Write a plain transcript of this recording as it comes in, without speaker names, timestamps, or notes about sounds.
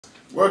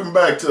Welcome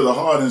back to the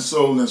Heart and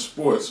Soul in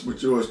Sports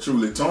with yours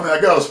truly, Tony. I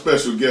got a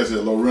special guest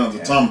here,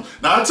 Lorenzo Thomas.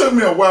 Now, it took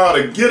me a while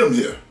to get him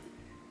here,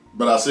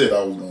 but I said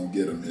I was going to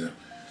get him here.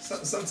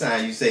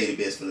 Sometimes you say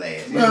the best for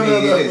last.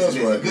 That's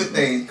right. Good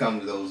things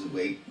come to those who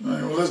wait. All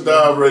right, well, let's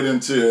dive right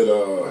into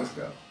it. Let's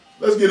go.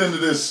 Let's get into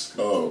this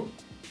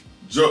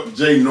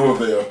Jay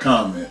Norvell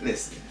comment.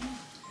 Listen,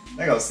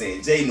 like I was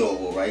saying, Jay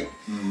Norvell, right?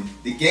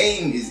 The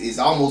game is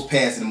almost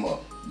passing him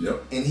up.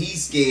 Yep. And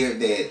he's scared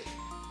that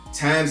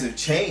times have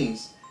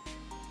changed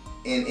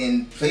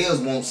and players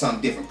want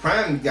something different.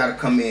 Prime got to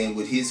come in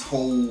with his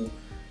whole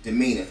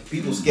demeanor.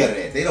 People scared of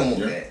that. They don't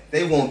want that.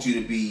 They want you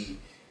to be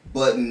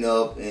buttoned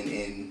up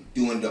and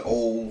doing the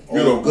old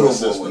good old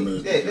boy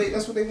way.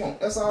 That's what they want.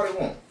 That's all they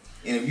want.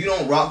 And if you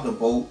don't rock the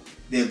boat,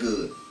 they're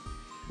good.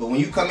 But when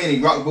you come in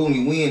and rock the boat and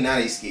you win, now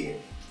they scared.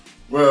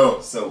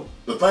 Well, so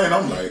the thing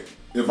I'm like,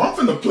 if I'm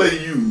finna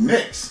play you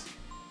next,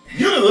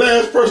 you're the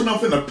last person I'm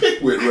finna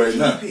pick with right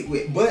now.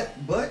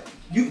 But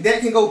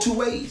that can go two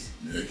ways.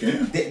 Yeah, it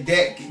can.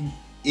 That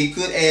it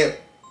could add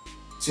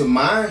to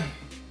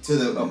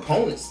the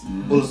opponent's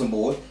bulletin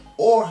board,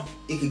 or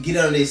it could get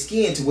under their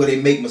skin to where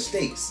they make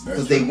mistakes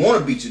because they want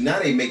to beat you. Now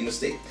they make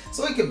mistakes,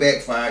 so it could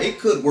backfire. It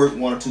could work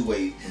one or two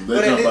ways. If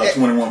they jump out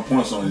 21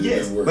 points on you, yes,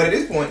 it didn't work. But at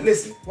this point,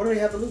 listen, what do they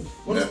have to lose?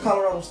 What does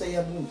Colorado State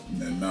have to lose?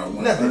 Not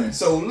one Nothing. thing.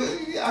 So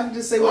I can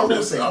just say what I'm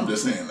going to say. I'm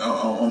just saying.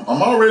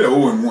 I'm already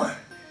 0-1.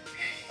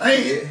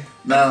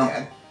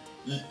 Now,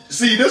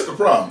 see, this the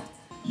problem.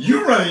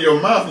 You running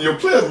your mouth and your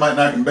players might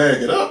not can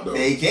bag it up though.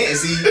 They can't.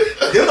 See,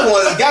 they're the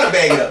ones that gotta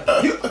bag it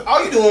up.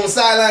 All you do on the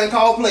sideline and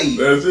call plays.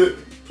 That's it.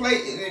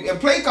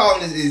 Play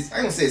calling is I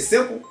ain't gonna say it's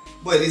simple,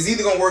 but it's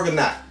either gonna work or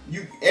not.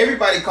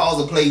 Everybody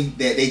calls a play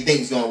that they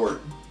think is gonna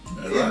work.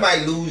 It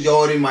might lose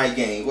yard, it might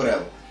gain,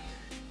 whatever.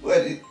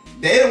 But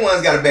they're the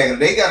ones gotta bag it up.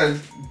 They gotta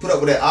put up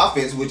with that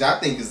offense, which I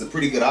think is a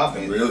pretty good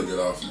offense. Really good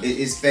offense.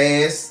 It's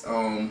fast,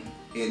 and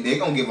they're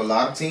gonna give a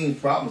lot of teams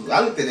problems. I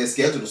looked at their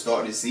schedule to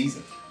start this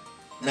season.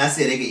 And I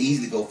said they could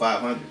easily go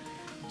 500.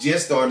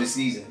 Just start the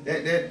season.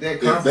 That if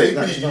they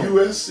beat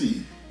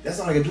USC, that's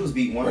all they can do is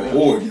beat one of them.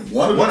 Oregon,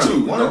 one of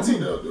the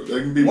two.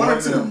 They can beat one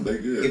of them. them. They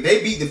good. If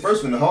they beat the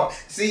first one, the hard.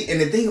 See, and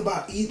the thing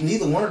about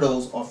neither one of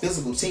those are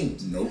physical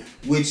teams. Nope.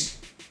 Which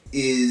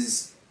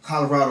is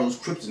Colorado's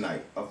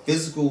kryptonite. A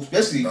physical,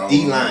 especially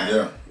D-line.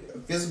 Yeah. A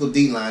physical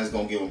D-line is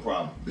gonna give them a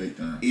problem. Big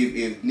time.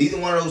 If neither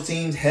one of those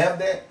teams have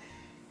that,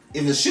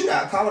 if it's a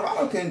shootout,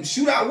 Colorado can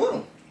shoot out with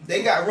them.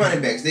 They got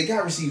running backs. They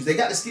got receivers. They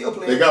got the skill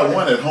players. They got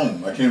one at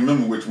home. I can't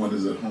remember which one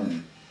is at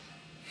home.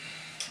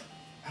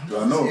 I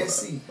know. I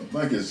think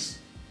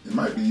it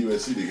might be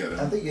USC they got it.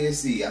 I think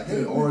USC. I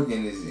think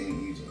Oregon is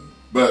in Eugene.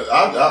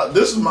 But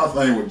this is my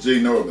thing with Jay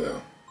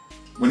Norvell.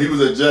 When he was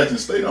at Jackson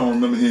State, I don't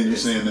remember hearing you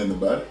saying nothing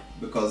about it.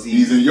 Because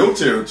he's in your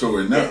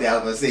territory now. I was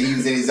going to say he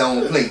was in his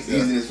own place. He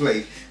was in his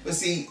place. But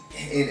see,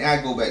 and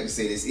I go back to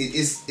say this,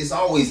 it's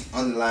always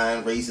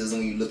underlying racism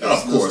when you look at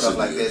stuff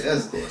like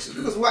that.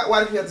 Because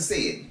why do you have to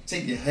say it?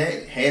 Take your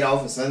hat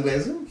off and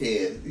sunglasses. Who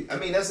cares? I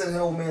mean, that's an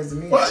old man's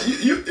demeanor. Well,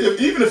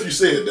 even if you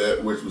said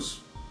that, which was,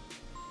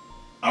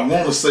 I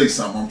want to say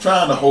something. I'm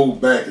trying to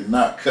hold back and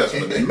not cuss,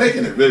 but they're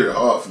making it very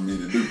hard for me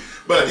to do.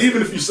 But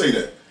even if you say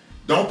that,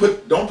 don't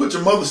put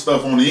your mother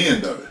stuff on the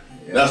end of it.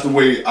 Yeah. That's the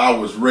way I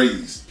was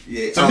raised.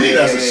 Yeah. To me,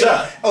 that's a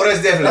shot. Oh,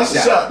 that's definitely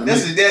a shot.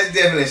 That's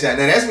definitely a shot.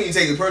 Now that's when you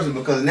take it personal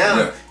because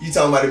now you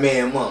talking about the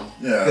man and mom.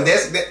 Yeah.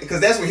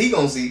 Because that's what he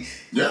gonna see.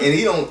 Yeah. And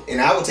he don't.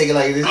 And I would take it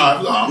like this.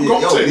 I'm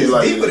gonna take it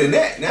like deeper than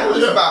that. Now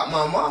it's about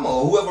my mama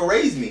or whoever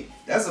raised me.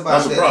 That's a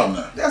problem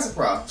now. That's a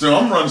problem. So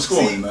I'm running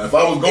scoring now. If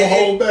I was gonna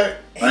hold back,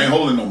 I ain't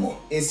holding no more.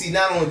 And see,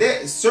 not only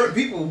that, certain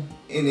people,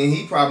 and then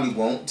he probably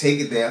won't take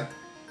it there.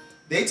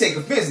 They take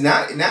offense.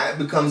 Now it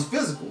becomes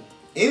physical.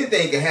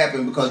 Anything can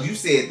happen because you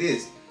said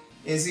this.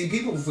 And see,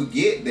 people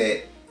forget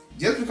that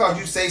just because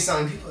you say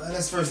something, people,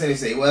 that's the first thing they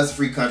say. Well, that's a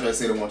free country. I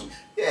say they want you.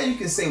 Yeah, you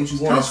can say what you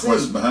want to say.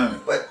 Consequences behind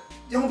it. But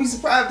don't be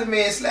surprised if the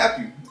man slap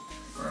you.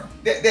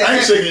 Right. I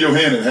ain't shaking your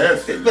hand in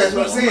half. That's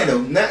what I'm saying,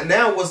 though.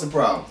 Now what's the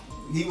problem?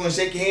 He wouldn't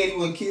shake your hand. He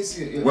wouldn't kiss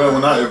you. Well,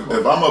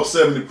 if I'm up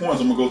 70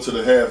 points, I'm going to go to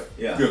the half.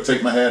 Yeah. He'll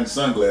take my hat and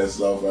sunglasses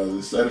off. I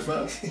was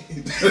satisfied.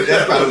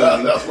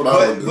 That's what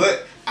I would do.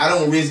 But I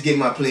don't risk getting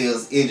my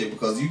players injured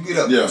because you get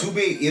up too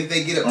big. If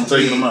they get up too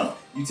big, them out.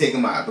 You take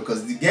them out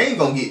because the game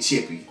gonna get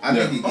chippy. I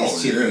think it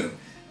gets chippy, and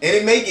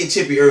it may get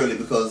chippy early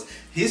because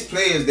his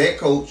players, that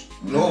coach,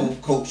 no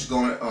coach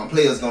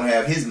players gonna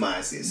have his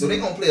mindset. So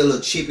they're gonna play a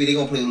little chippy. They're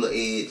gonna play a little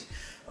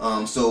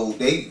edge. So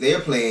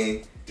they're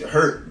playing to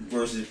hurt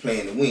versus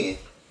playing to win,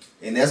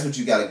 and that's what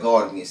you got to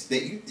guard against.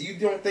 You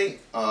don't think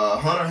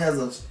Hunter has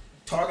a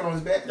target on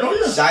his back? Oh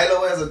yeah.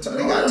 Shiloh has a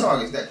target. They got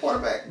targets. That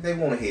quarterback, they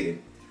want to hit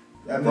him.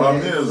 The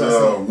problem is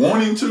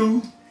wanting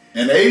to.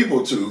 And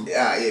able to,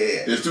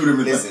 it's two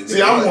different things. See,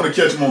 I want to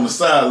catch them on the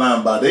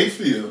sideline by their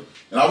field,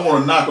 and I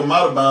want to knock them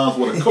out of bounds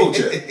with a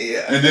coach at,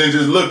 and then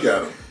just look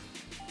at them.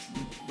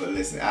 But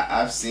listen,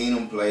 I've seen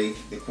him play.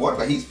 The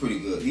quarterback, he's pretty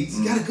good.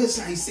 He's got a good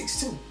size.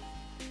 He's 6'2".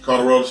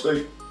 Colorado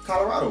State.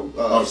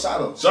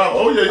 Shiloh. Shiloh.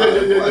 Oh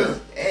yeah.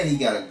 And he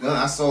got a gun.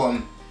 I saw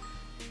him.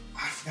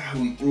 I forgot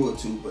who he threw it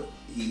to, but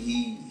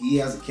he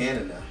has a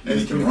cannon now. And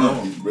he can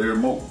run. He's very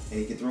mobile. And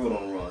he can throw it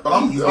on the run.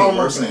 But He's all been I'm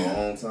working saying, a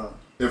long time.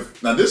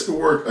 Now this could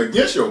work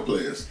against your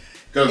players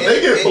because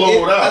they get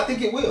blowed out. I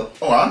think it will.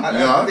 Oh,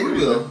 I think it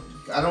agree. will.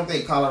 I don't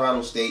think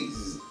Colorado State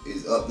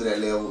is up to that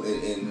level.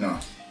 And No.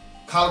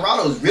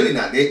 Colorado is really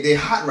not. They're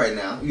hot right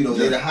now. You know,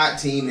 they're the hot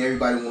team. And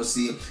everybody wants to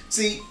see them.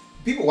 See,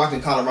 people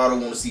watching Colorado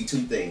want to see two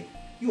things.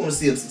 You want to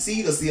see them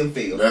succeed or see them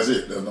fail. That's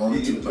it. That's the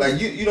only two.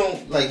 Like you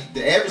don't like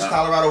the average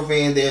Colorado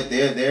fan.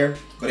 They're there,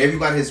 but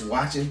everybody that's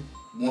watching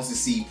wants to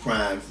see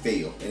Prime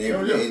fail, and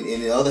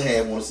and the other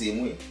half want to see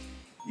him win.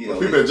 You know,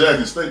 people at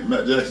Jackson State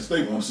want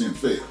to see him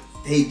fail.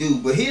 They do,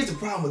 but here's the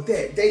problem with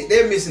that.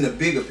 They're missing the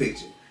bigger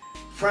picture.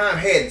 Prime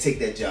had to take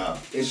that job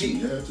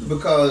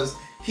because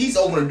he's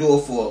opened the door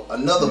for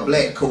another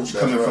black coach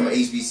coming from an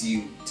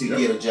HBCU to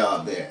get a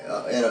job there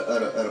at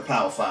a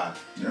Power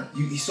 5.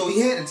 Yeah. So he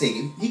had to take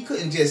it. He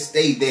couldn't just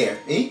stay there,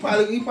 and he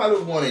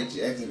probably wanted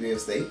Jacksonville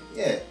State.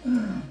 Yeah,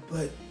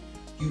 but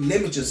you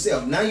limit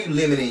yourself. Now you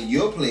limiting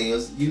your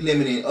players. You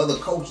limiting other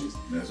coaches.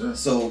 That's right.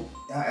 So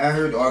I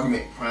heard the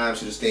argument Prime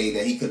should have stayed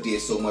that he could did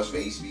so much for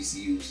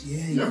HBCUs.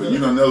 Yeah, but you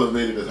done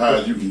elevated as high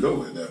as you can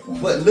go at that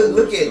point. But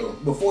look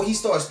at before he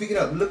started speaking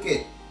up. Look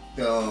at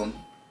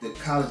the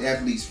college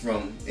athletes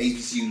from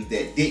HBCUs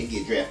that didn't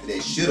get drafted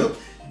that should have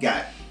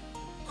got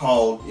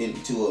called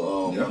into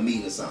a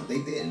meeting or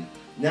something. They didn't.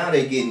 Now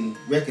they're getting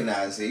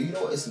recognized and say, you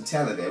know what, there's some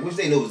talent there, which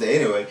they know is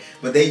there anyway.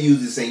 But they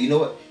usually say, you know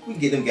what, we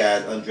can get them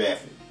guys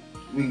undrafted.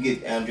 We can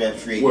get undrafted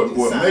free agents.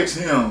 What makes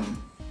him,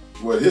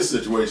 his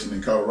situation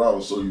in Colorado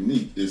so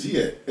unique is he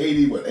had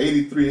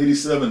 83,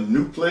 87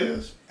 new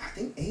players. I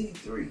think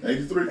 83.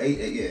 83?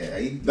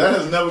 83. That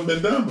has never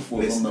been done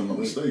before, if I'm not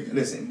mistaken.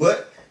 Listen,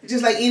 but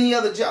just like any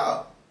other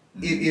job,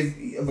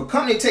 if a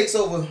company takes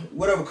over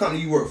whatever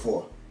company you work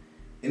for,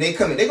 and they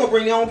come in, they're going to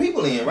bring their own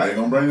people in, right? They're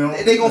going to bring their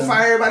own They're going to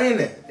fire everybody in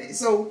there.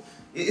 So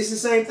it's the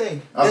same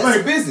thing. It's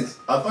a business.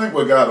 I think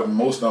what got him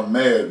most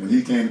mad when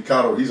he came to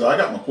Colorado, he said, I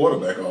got my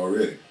quarterback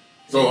already.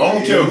 So I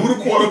don't care who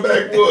the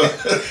quarterback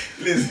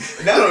was.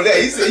 Listen, not only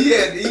that, he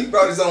said he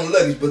brought his own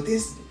luggage, but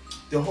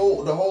the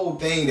whole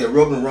thing that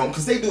rubbing them wrong,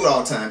 because they do it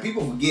all the time.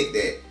 People forget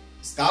that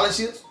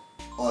scholarships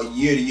are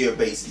year-to-year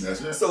basis.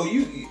 That's it. So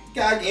you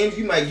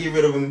might get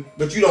rid of them,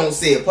 but you don't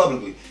say it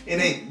publicly.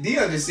 And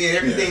Deion just said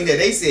everything that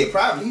they said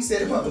privately. He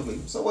said it publicly.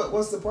 So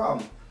what's the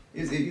problem?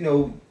 Is it,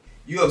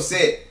 you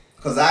upset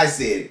because I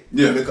said it,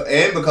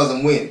 and because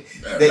I'm winning.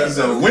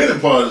 The winning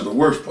part is the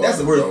worst part. That's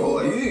the worst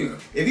part.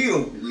 If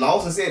you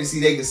lost and said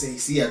it, they could say,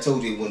 "See, I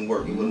told you it wouldn't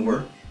work. It wouldn't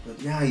work."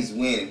 But now he's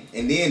winning.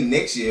 And then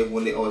next year,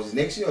 is it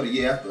next year or the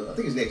year after? I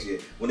think it's next year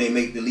when they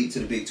make the leap to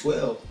the Big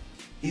 12,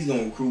 he's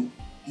gonna recruit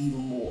even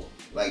more.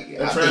 Like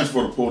that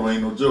transfer portal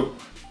ain't no joke.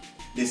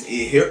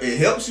 It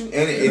helps you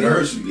and it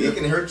hurts you. It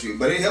can hurt you,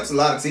 but it helps a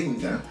lot of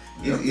teams now.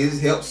 It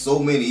helps so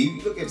many.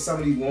 You look at some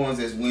of these ones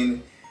that's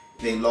winning.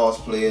 They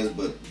lost players,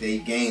 but they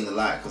gained a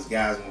lot because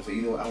guys want to say,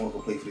 you know what, I want to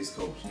go play for this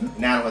coach. And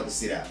now I don't have to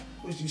sit out,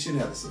 which you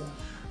shouldn't have to sit out.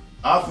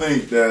 I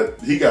think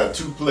that he got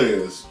two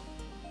players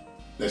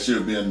that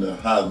should be in the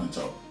Heisman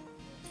talk.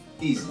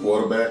 Easy. The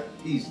quarterback.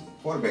 Easy.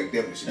 Quarterback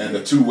definitely should and be.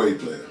 the two-way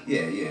player.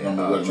 Yeah.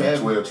 Number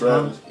 12,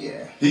 Travis.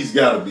 Yeah. He's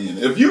got to be in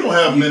there. If you don't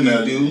have him in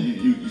there,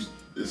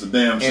 it's a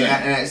damn shame.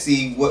 And I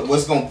see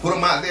what's going to put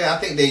them out there. I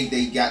think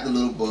they got the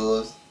little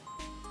buzz.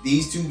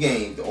 These two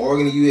games, the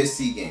Oregon and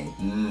USC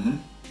game,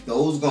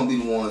 those are going to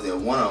be the ones that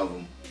one of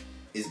them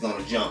is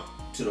going to jump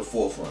to the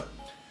forefront.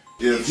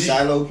 If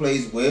Shiloh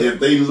plays well. If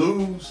they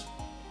lose,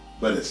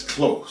 but it's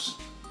close,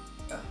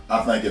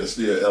 I think it'll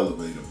still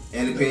elevate him.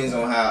 And it depends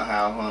on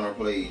how Hunter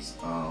plays.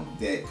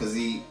 Because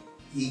he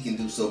can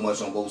do so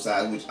much on both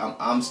sides, which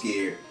I'm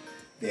scared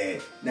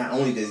that not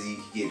only does he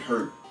get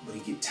hurt, but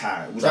he get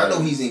tired. Which I know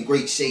he's in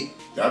great shape.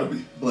 Gotta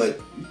be. But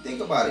you think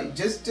about it.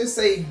 Just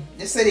say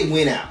they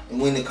win out and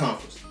win the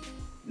conference.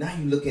 Now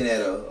you're looking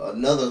at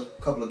another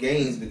couple of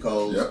games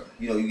because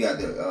you got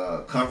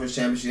the conference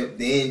championship.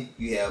 Then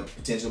you have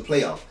potential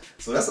playoff.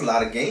 So that's a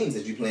lot of games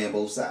that you play on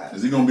both sides.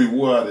 Is he gonna be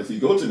wore out? If he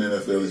go to the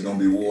NFL, he's gonna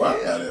be wore out.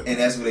 And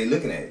that's what they're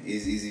looking at.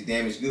 Is he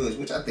damaged goods?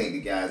 Which I think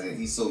the guys, and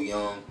he's so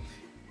young.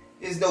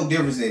 There's no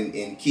difference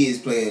in kids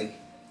playing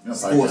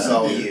sports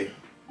all year.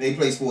 They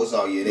play sports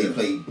all year. They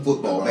play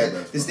football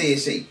to stay in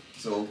shape.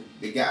 So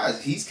the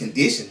guys, he's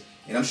conditioned.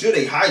 And I'm sure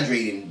they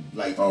hydrate him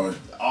like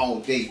all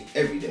day,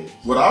 every day.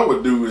 What I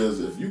would do is,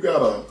 if you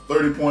got a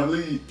 30-point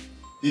lead,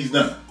 he's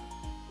done.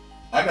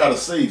 I gotta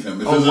save him.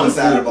 If on one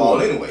side of the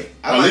ball, anyway.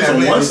 At least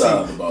on one side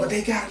of the ball. But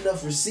they got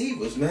enough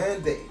receivers,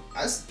 man.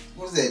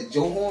 What is that?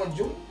 Joe Horn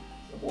Jr.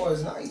 The boy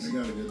is nice. They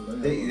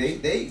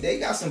gotta get it. They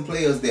got some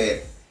players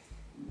that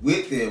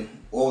with them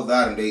or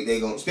without them, they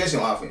gonna, especially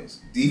on offense.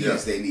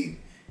 Defense they need.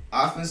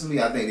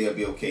 Offensively, I think they'll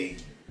be okay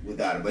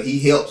without him. But he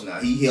helps now.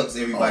 He helps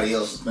everybody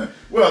else.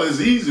 Well,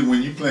 it's easy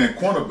when you playing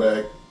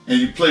cornerback and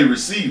you play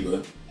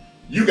receiver.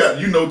 You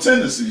know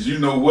tendencies. You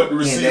know what the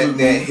receiver. And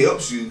that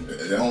helps you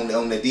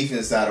on the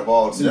defense side of the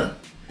ball too. Yeah,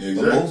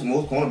 exactly. But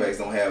most cornerbacks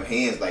don't have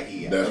hands like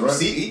he has. That's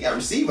right. He got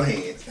receiver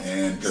hands.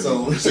 And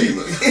so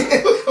receiver.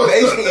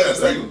 they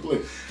can't play.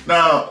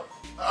 Now,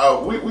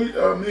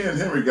 me and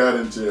Henry got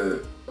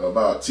into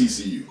about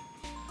TCU.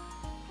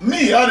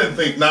 Me, I didn't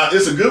think. Now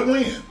it's a good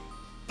win.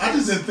 I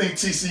just didn't think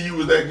TCU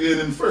was that good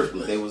in the first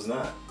place. They was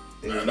not.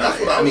 That's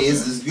what I mean.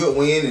 It's a good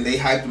win, and they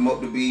hyped them up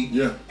to be.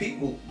 Yeah.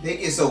 People, they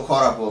get so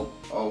caught up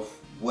of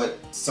what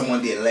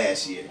someone did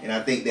last year, and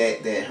I think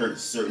that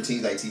hurts certain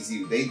teams like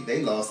TCU.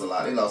 They lost a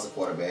lot. They lost a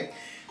quarterback,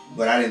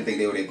 but I didn't think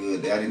they were that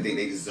good. I didn't think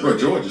they deserved. Well,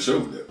 Georgia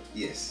showed that.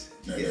 Yes.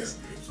 Yeah, yes.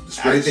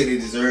 I didn't think they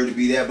deserved to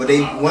be there, but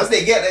once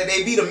they get there,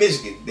 they beat a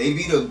Michigan. They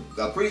beat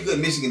a pretty good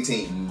Michigan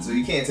team, so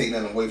you can't take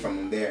nothing away from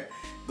them there.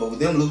 But with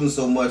them losing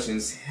so much,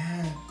 and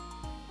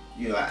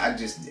you know, I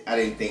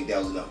didn't think that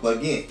was enough. But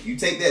again, you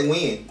take that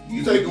win.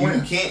 You take the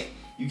win.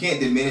 You can't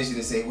diminish it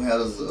and say,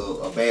 well, it was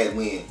a bad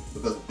win,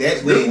 because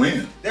that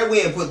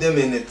win put them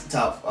in the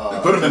top. They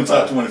put them in the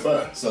top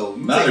 25. So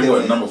now they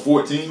what, number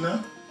 14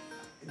 now?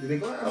 Did they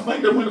go out? I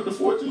think they went up to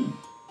 14.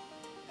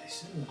 They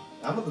should.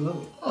 I'm gonna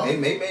look. Oh. They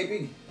may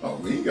be. Oh,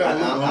 we ain't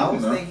got. I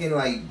was thinking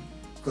like,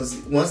 because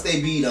once they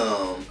beat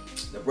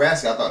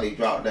Nebraska, I thought they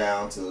dropped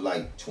down to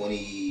like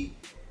 20.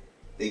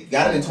 They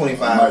got it in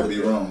 25. I might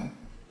be wrong.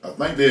 I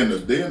think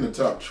they're in the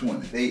top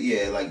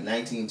 20. Like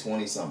 19,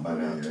 20 something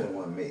by now.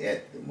 21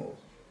 at the most.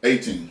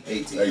 18.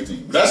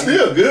 That's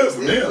still good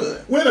for them.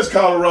 Good. When has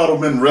Colorado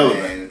been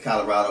relevant? And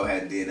Colorado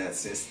hadn't done that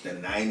since the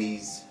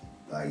 90s,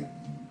 like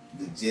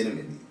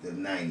legitimately the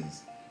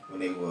 90s, when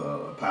they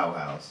were a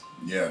powerhouse.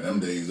 Yeah, them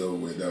days over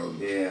with.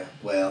 Yeah,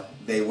 well,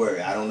 they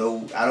were. I don't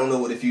know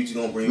what the future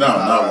gonna bring.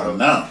 No.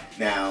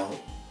 Now,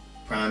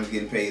 Prime's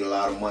getting paid a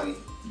lot of money.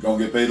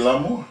 Gonna get paid a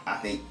lot more, I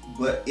think.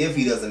 But if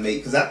he doesn't make,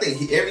 because I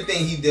think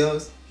everything he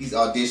does, he's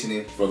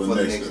auditioning for the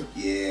next.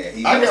 Yeah,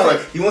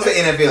 he wants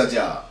an NFL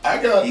job.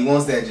 He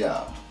wants that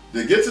job.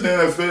 To get to the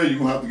NFL, you're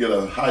gonna have to get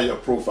a higher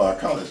profile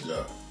college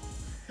job,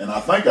 and I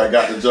think I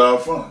got the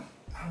job from.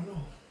 I don't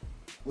know.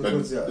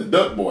 What's the job? The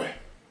Duck Boy.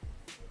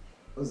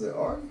 Was it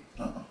Artie?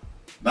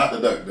 Not the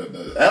Duck.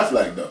 The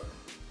Aflac Duck.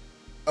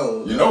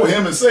 Oh, you know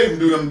him and Saban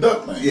do them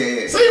duck things.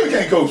 Yeah. Saban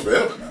can't coach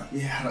forever now.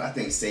 Yeah, I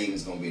think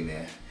Saban's gonna be in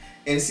there.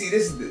 And see,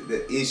 this is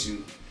the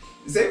issue.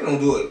 Saban don't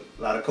do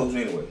a lot of coaching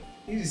anyway.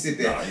 He just sit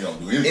there. Nah, he don't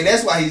do anything. And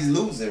that's why he's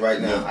losing right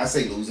now. Yeah. I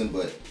say losing,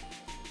 but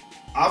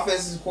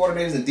offensive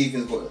coordinators and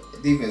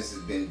defense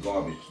has been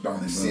garbage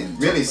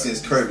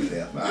since Kirby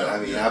left.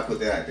 I put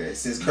that out there.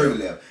 Since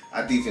Kirby left,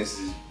 our defense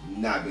has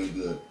not been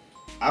good.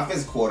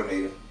 Offensive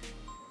coordinator,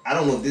 I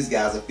don't know if this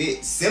guy's a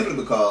fit, simply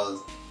because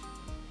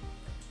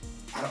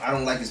I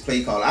don't like his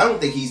play call. I don't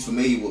think he's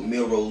familiar with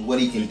Milrose, what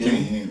he can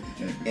do.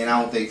 And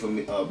I don't think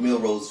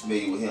Milrose is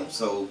familiar with him.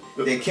 So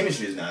their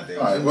chemistry is not there.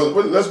 All right, well,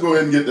 let's go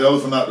ahead and get the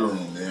elephant out the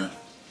room then.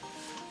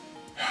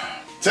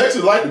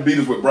 Texas liked to beat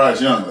us with Bryce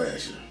Young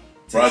last year.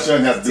 Bryce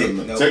Young had to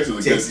do it.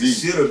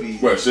 Texas should have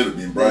been. Well, should have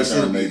been. Bryce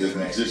Young made this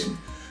transition.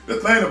 The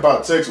thing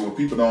about Texas, what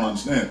people don't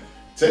understand,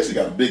 Texas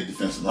got a big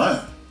defensive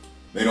line.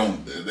 They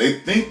don't. They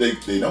think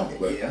they don't.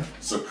 But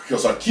so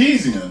because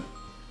Sarkisian,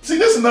 see,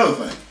 that's another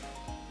thing.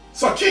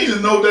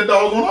 Sarkisian knows that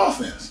dog on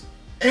offense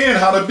and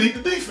how to beat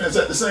the defense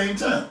at the same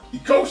time. He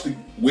coached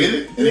with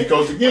it and he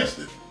coached against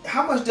it.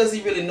 How much does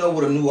he really know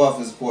with a new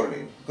offensive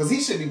coordinator? Because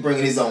he should be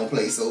bringing his own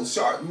play. So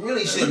Shark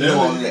really shouldn't know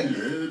all of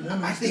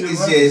that. I think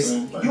it's just,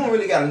 you don't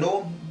really got to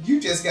know him.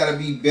 You just got to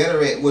be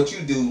better at what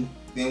you do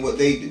than what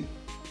they do.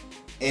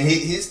 And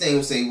his thing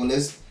was say, well,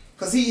 let's,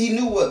 because he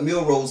knew what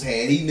Milrose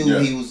had. He knew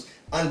he was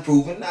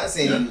unproven. Not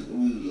saying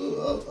he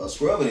was a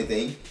scrub or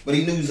anything, but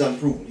he knew he was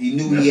unproven. He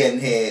knew he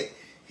hadn't had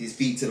his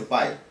feet to the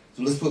fire.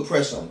 So let's put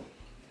pressure on him.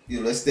 You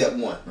know, that's step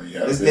one.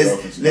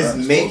 Let's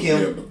make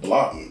him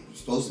block.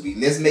 Supposed to be.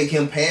 Let's make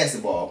him pass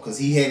the ball, because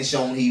he hadn't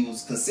shown he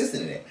was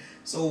consistent in that.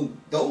 So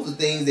those are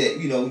things that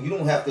you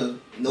don't have to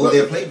know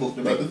their playbook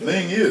to make. But the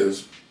thing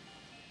is,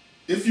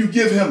 if you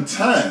give him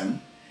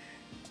time,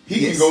 he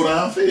can go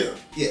downfield.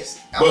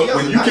 Yes. But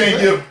when you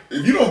can't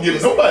if you don't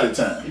give nobody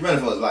time, he's running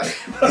for his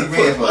life. He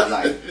ran for his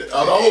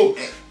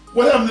life.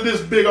 What happened to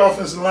this big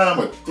offensive line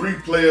with 3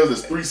 players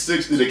that's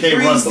 360 that can't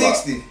run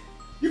block?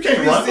 You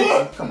can't run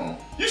block. Come on.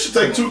 You should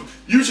take 2.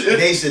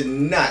 They should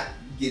not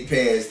get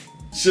past.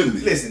 Shouldn't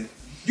be. Listen,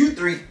 you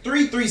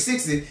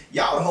 360.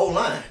 Y'all the whole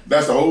line.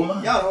 That's the whole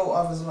line. Y'all the whole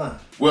offensive line.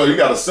 Well, you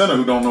got a center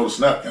who don't know the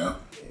snap count.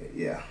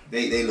 Yeah,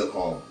 they look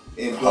horrible.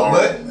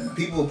 But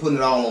people were putting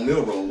it all on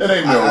Milrose. It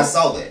ain't Milrose. I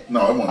saw that.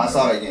 No, it wasn't. I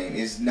saw that game.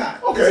 It's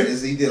not. Okay.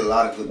 He did a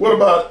lot of good. What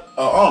about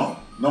Arnold,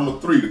 number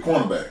 3, the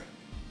cornerback?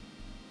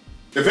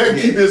 If they can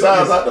keep his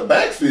eyes out the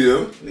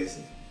backfield.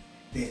 Listen,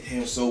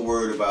 they're so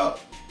worried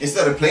about,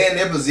 instead of playing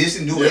their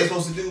position, do what they're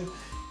supposed to do.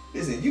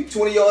 Listen, you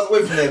 20 yards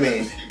away from that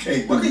man. You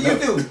can't do what can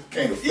nothing. You do?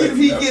 Can't affect Even if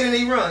he nothing. get and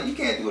he run, you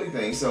can't do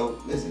anything.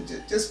 So listen,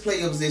 just play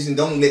your position.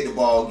 Don't let the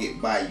ball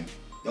get by you.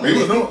 Well,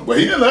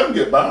 he didn't let him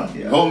get by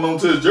him. Holding on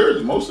to his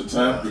jersey most of the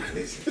time.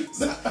 Listen,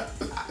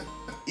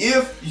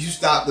 if you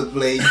stop the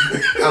play,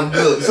 I'm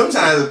good.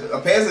 Sometimes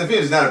a pass and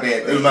finish is not a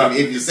bad thing.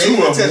 If you say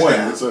 2 of them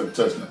win, it's a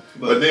touchdown.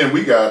 But then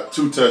we got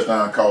 2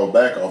 touchdowns called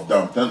back off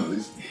dumb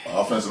penalties.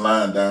 Offensive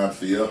line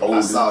downfield, holding.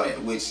 I saw that,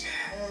 which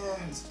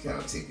it's kind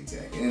of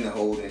ticky-tack. And then the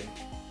holding.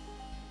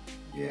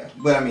 Yeah,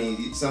 but I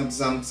mean,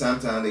 sometimes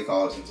they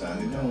call it, sometimes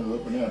they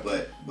don't.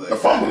 But the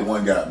fumble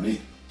one got me.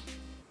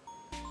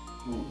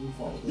 Who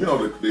fumbled? You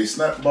know, they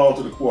snapped the ball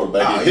to the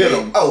quarterback. It hit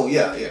him. Oh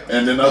yeah.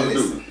 And then other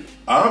dude.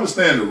 I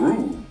understand the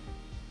rule.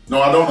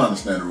 No, I don't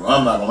understand the rule.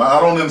 I'm not gonna lie.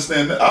 I don't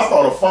understand that. I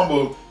thought a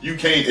fumble you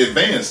can't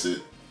advance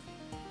it.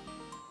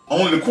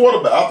 Only the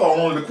quarterback. I thought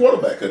only the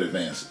quarterback could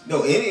advance it.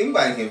 No,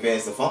 anybody can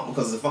advance the fumble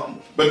because it's a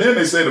fumble. But then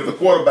they said if the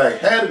quarterback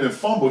had it and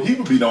fumbled, he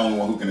would be the only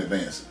one who can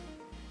advance it.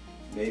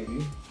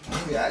 Maybe.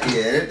 Yeah.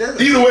 Either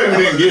way,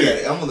 we didn't get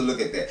it. I'm gonna look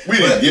at that. We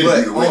didn't get it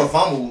either way. On a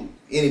fumble,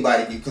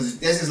 anybody can, because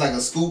that's just like a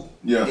scoop.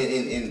 Yeah.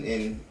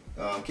 In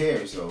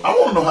carry. So I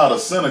want to know how the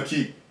center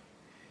keep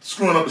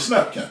screwing up the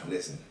snap count.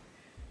 Listen,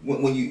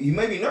 when you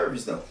may be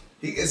nervous though.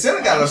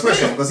 Center got a lot of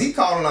pressure because he's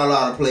calling out a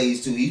lot of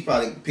plays too. He's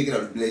probably picking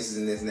up the blitzes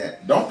and this and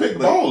that. Don't pick the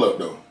ball up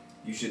though.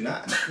 You should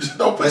not. Just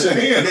don't put your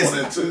hand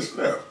on it to the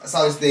snap. I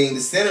saw this thing.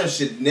 The center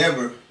should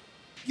never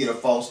get a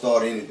false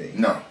start or anything.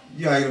 No.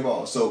 You hang the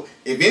ball. So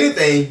if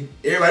anything,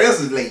 everybody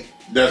else is late.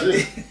 That's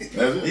it.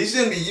 That's it. It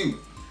shouldn't be you.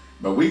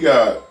 But we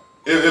got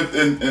to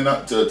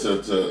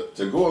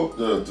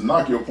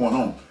knock your point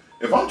home.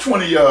 If I'm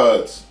 20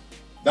 yards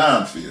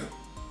downfield,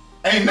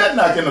 ain't that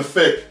not gonna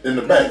affect in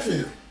the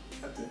backfield.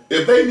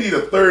 If they need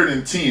a 3rd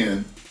and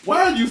 10,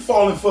 why are you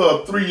falling for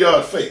a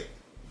 3-yard fake?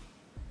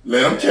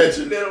 Let them catch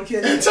it. Let them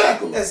catch and it.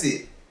 tackle. That's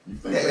it.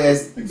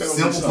 That's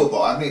simple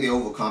football. I think they're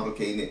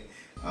overcomplicating it.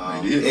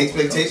 The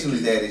expectation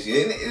is that this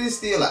year. And it is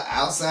still an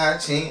outside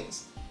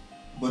chance.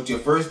 But your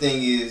first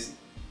thing is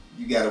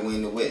you got to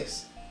win the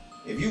West.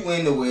 If you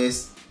win the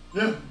West,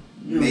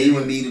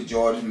 maybe beat the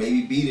Georgia,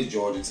 maybe beat a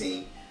Georgia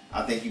team,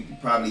 I think you could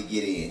probably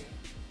get in.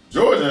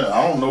 Georgia,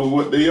 I don't know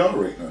what they are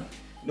right now.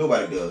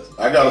 Nobody does.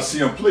 I got to see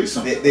them play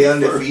something. They're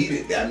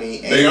undefeated. I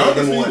mean, they are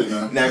undefeated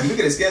now. Now, if you look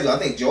at the schedule, I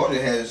think Georgia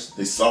has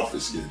the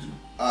softest schedule.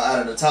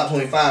 Out of the top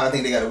 25, I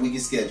think they got the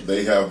weakest schedule.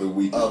 They have the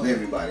weakest of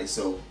everybody.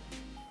 So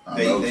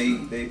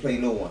they play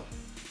no one.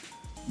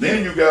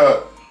 Then you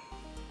got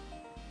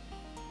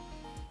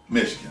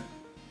Michigan.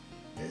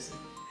 That's it.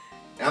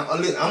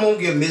 I'm gonna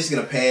give Michigan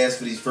a pass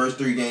for these first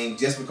 3 games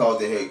just because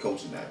their head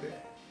coach is not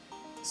there.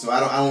 So I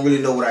don't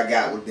really know what I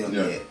got with them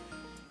yet.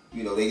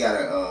 You know, they got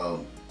a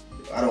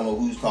I don't know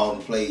who's calling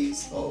the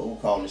plays or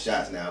who's calling the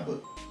shots now,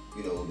 but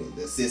you know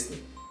the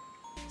assistant.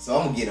 So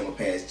I'm gonna give them a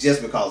pass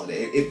just because of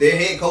that. If their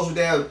head coach was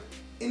there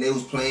and they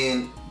was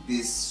playing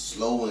this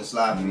slow and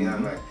sloppy,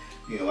 I'm like,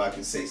 you know, I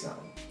can say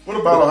something. What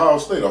about Ohio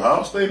State?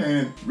 Ohio State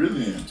ain't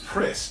really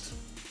impressed.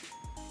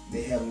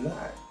 They have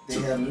not. They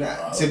have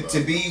not.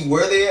 To be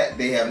where they at,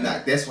 they have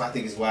not. That's why I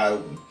think it's wide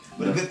open.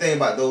 But the good thing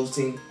about those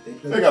teams,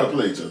 they got to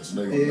play each other.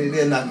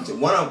 They're not each other.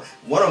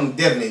 One of them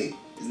definitely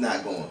is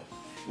not going.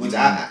 Which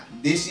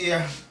this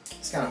year,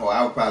 it's kind of hard.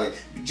 I would probably,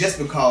 just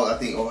because I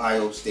think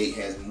Ohio State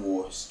has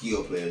more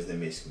skill players than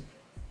Michigan.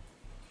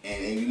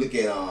 And you look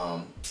at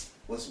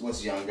what's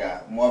the young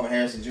guy, Marvin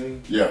Harrison Jr.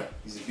 Yeah,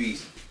 he's a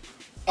beast.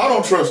 I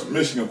don't trust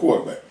Michigan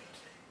quarterback.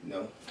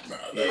 No.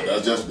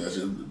 That's just.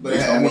 But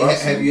I mean,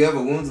 have you ever?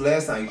 When was the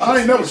last time you? I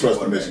ain't never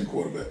trusted Michigan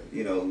quarterback.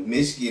 You know,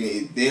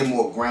 Michigan, they're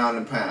more ground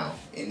and pound,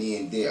 and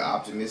then they're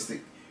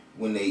optimistic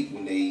when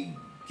they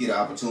get an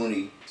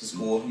opportunity to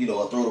score. You know,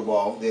 or throw the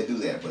ball, they'll do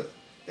that. But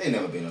they've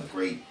never been a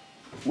great.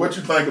 What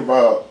you think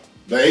about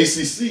the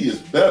ACC is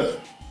better,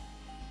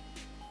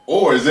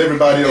 or is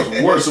everybody else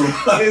worse?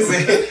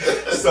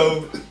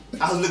 So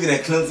I was looking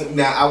at Clemson.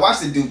 Now I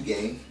watched the Duke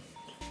game.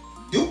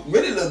 Duke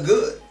really looked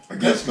good.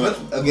 Against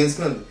Clemson. Against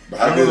Clemson. But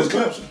how good is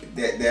Clemson?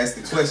 That's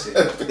the question.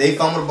 They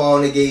fumbled the ball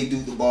and they gave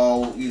Duke the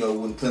ball, you know,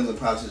 when Clemson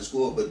probably should have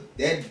scored. But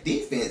that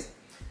defense,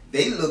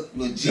 they look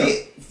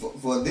legit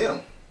for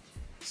them.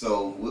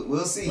 So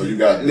we'll see. So you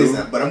got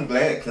listen, but I'm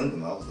glad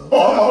Clemson lost though.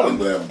 Oh, I'm always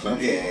glad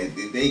Clemson. Yeah,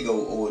 if they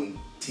go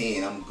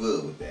 0-10, I'm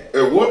good with that.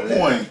 At what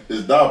point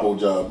is Dabo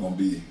job gonna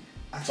be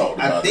talked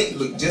about? I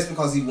think just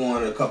because he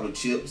won a couple of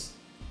chips,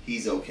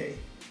 he's okay.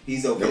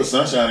 He's okay. Yeah, but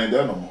Sunshine ain't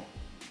there no more.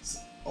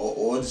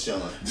 Or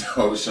Deshaun.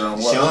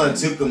 Deshaun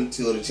took them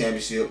to the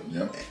championship.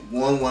 Yep.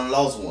 Won one,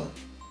 lost one.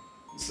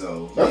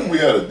 So that's when we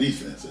had a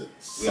defense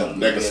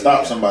that could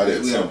stop somebody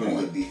at some point. We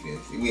had a pretty good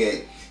defense. We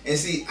had, and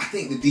see, I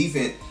think the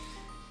defense.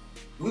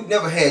 We've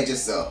never had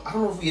just I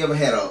don't know if we ever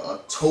had a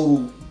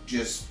total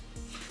just.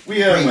 We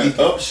had when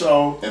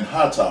Upshaw and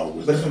Hightower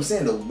was. But that's what I'm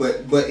saying though.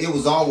 But it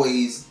was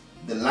always.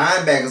 The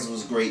linebackers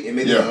was great and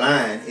maybe the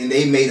line, and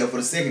they made up for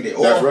the secondary.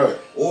 That's right.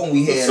 Or when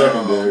we had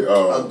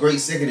a great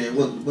secondary.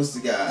 What's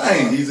the guy?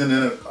 Dang, he's in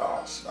there.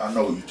 Oh, I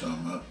know what you're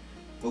talking about.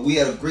 But we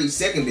had a great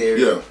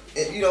secondary. Yeah.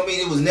 And, you know what I mean?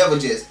 It was never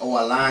just,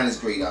 our line is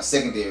great, our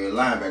secondary,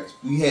 linebackers.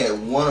 We had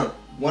one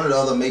or the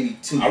other, maybe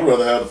two. I'd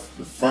rather have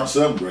the front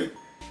seven great.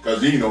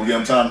 Because you know, give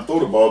them time to throw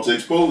the ball to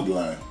expose the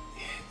line.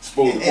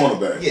 Expose the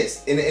cornerback.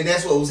 Yes, and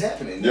that's what was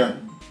happening. Yeah.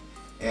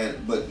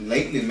 But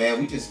lately, man,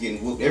 we just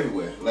getting whooped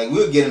everywhere. Like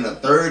we're getting a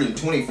 3rd and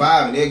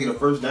 25, and they'll get a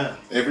first down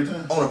every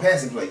time on a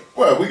passing play.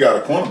 Well, we got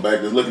a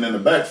cornerback that's looking in the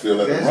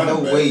backfield at the running back.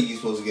 There's no way you're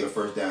supposed to get a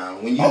first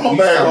down. When I'm gonna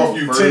back off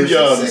you 10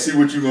 yards and see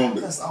what you're gonna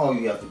do. That's all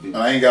you have to do. And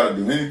I ain't got to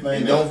do anything.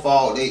 And don't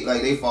fall.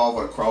 They fall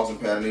for the crossing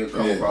pattern. They'll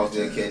come across,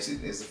 they'll catch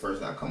it. It's the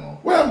first down. Come on.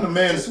 What happened to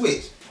man? Just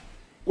switch.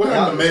 What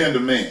happened to man to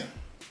man?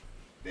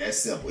 That's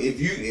simple. If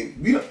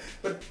we don't,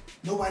 but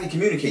nobody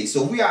communicates.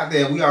 So we out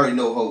there. We already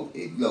know.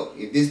 Look,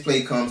 if this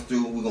play comes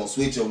through, we're gonna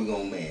switch or we're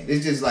gonna man.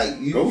 It's just like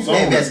those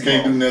zones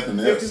can't do nothing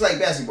else. It's just like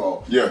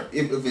basketball. Yeah.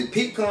 If a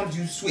pick comes,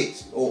 you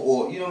switch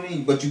or you know what I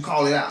mean. But you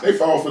call it out. They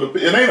fall for the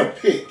pick. It ain't a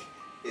pick.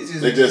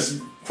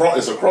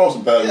 It's a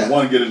crossing pattern. Yeah.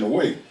 One get in the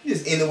way.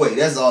 Just in the way.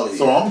 That's all it is.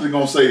 So I'm just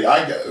gonna say,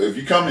 if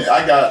you come in,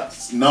 I got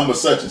number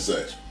such and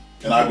such.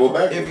 And I go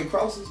back. If it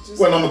crosses,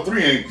 just number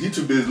 3 ain't. He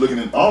too busy looking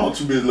in. Arnold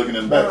too busy looking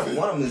in the backfield.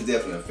 One of them is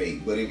definitely a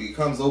fake. But if it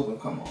comes open,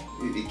 come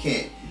on, it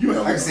can't.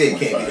 Like I said, it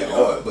can't be that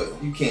hard.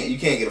 But you can't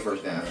get a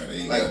first down.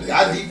 Right, like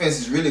our defense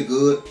is really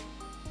good.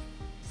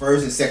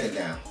 1st and 2nd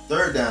down.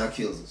 3rd down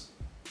kills us.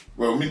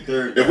 Well,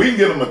 if we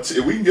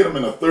can get them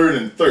in a 3rd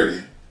and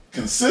 30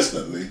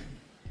 consistently,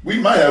 we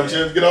might have a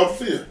chance to get off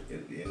the field.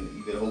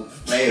 You better hope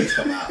flags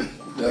come out.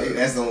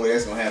 That's the only way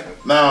that's gonna happen.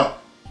 Now.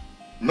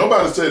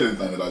 Nobody said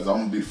anything that I'm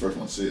gonna be the first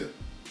one to say it.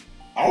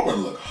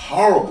 Auburn look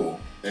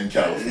horrible in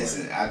California.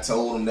 Listen, I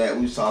told them that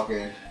we was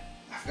talking.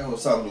 I forgot what I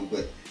was talking to,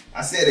 but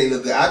I said they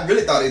look good. I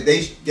really thought that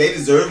they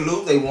deserved to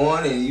lose. They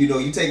won, and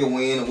you take a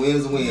win. A win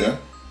is a win. Yeah.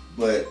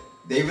 But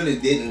they really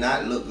did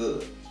not look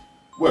good.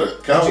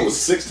 What? Cal was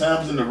 6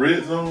 times in the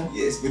red zone.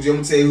 Yes, but you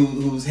want me to tell you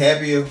who's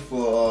happier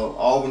for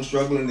Auburn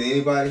struggling than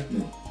anybody?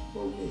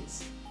 Bo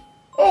Nix.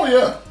 Oh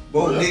yeah.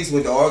 Bo Nix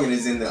with the Oregon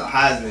is in the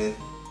Heisman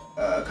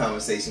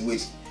conversation,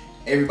 which.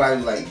 Everybody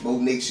was like, Bo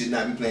Nix should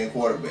not be playing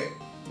quarterback,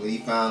 but he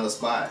found a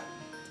spot.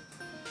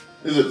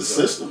 Is it the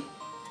system?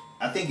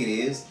 I think it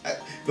is.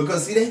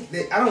 Because see,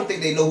 I don't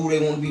think they know who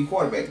they want to be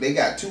quarterback. They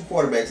got 2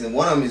 quarterbacks, and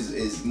one of them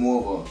is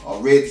more of a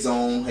red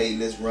zone. Hey,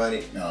 let's run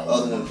it. No,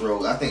 other one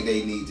throw. I think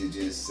they need to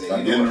just say.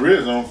 Get in the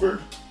red zone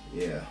first.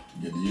 Yeah.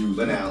 Get to use.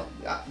 But now,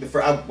 I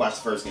watched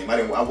the first game.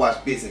 I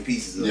watched bits and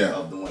pieces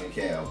of the one in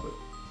Cal, but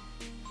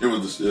it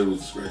was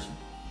disgraceful.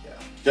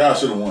 Cal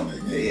should have won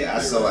that game. Yeah, I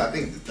saw. I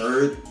think the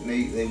 3rd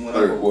they went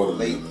up quarter,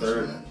 late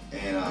 3rd,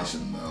 and they should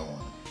have won.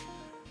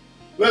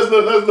 Let's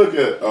look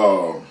at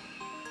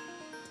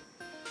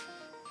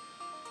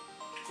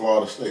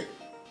Florida State.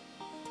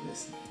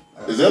 Listen,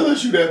 is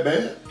LSU that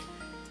bad?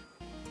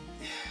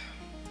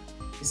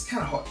 It's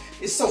kind of hard.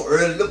 It's so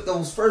early. Look,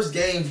 those first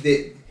games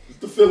that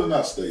the filling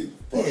out stage.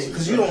 Yeah,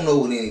 because you don't know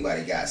what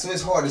anybody got, so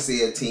it's hard to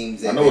say a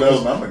team's. I know what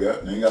Alabama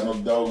got. They ain't got no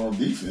dog on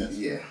defense.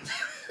 Yeah.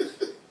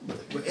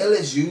 But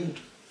LSU.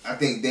 I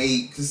think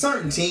because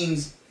certain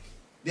teams,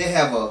 they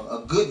have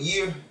a good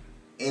year,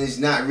 and it's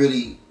not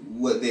really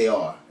what they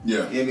are. Yeah.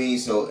 You know what I mean?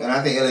 So, and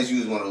I think LSU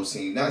is one of those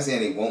teams. Not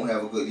saying they won't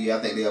have a good year. I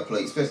think they'll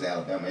play, especially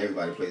Alabama.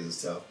 Everybody plays this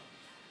tough.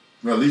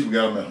 Well, at least we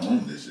got them at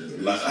home this year.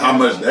 Like, how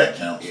much that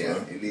counts. Yeah,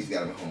 at least we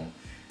got them at home.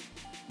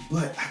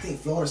 But I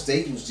think Florida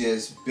State was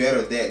just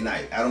better that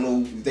night. I don't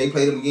know if they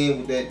played them again,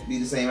 would that be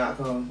the same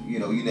outcome? You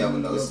never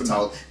know. It's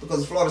tall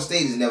because Florida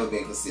State has never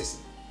been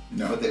consistent.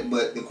 No.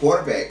 But the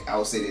quarterback, I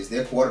would say this,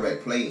 their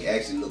quarterback play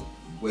actually looked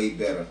way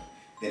better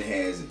than it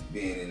has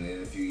been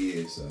in a few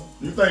years. So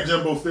you think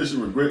Jimbo Fisher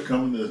regret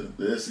coming to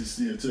the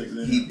SEC and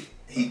Texas?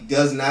 He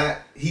does not.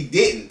 He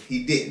didn't.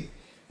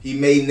 He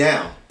may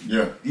now.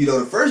 Yeah.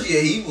 The first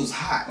year he was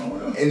hot,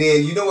 and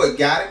then you know what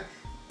got him?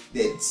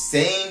 That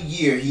same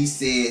year he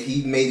said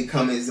he made the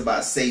comments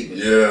about Saban.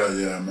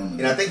 Yeah, I remember.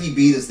 And I think he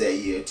beat us that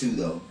year too,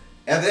 though.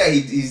 After that,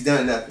 he's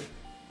done nothing.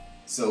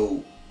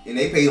 So, and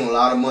they paid him a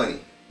lot of money.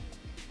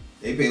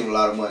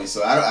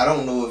 So I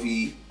don't know if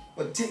he.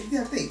 But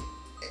I think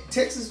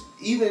Texas,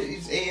 even if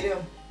it's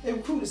A&M, they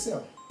recruit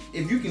itself.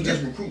 If you can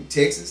just recruit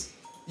Texas,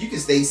 you can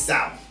stay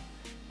south.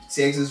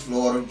 Texas,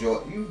 Florida,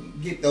 Georgia, you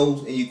get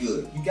those and you're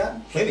good. You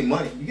got plenty of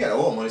money. You got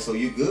oil money, so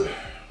you're good.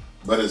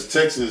 But is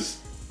Texas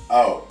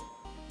out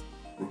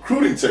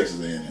recruiting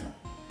Texas A&M?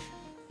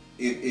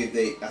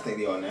 I think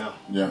they are now.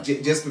 Yeah.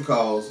 Just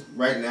because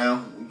right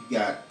now you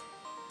got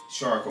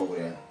Shark over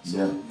there,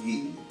 so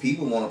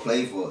people want to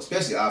play for,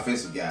 especially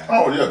offensive guys.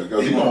 Oh yeah,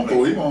 because he's gonna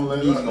throw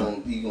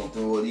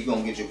it. He's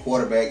gonna get your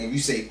quarterback. If you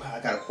say I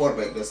got a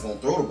quarterback that's gonna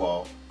throw the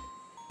ball,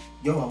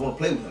 I want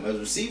to play with him as a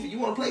receiver. You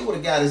want to play with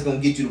a guy that's gonna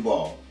get you the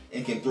ball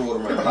and can throw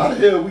it around. How the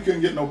hell we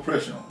couldn't get no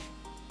pressure on him?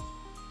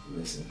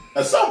 Listen,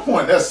 at some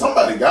point,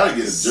 somebody got to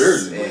get a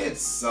jersey. At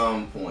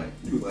some point,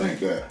 you would think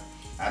that.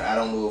 I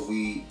don't know if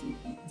we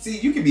see.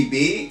 You can be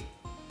big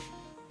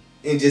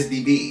and just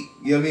be big.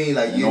 You know what I mean?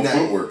 Like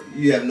footwork.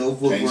 You have no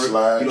footwork.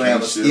 Slide, you don't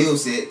have a skill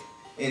set.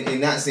 And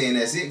not saying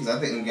that's it, because I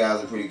think them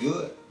guys are pretty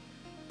good.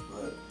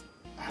 But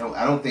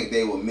I don't think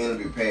they were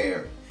mentally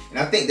prepared. And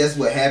I think that's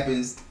what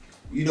happens.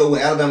 With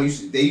Alabama,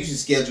 they usually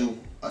schedule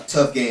a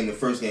tough game the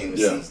first game of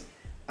the season.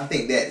 I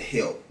think that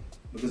helped.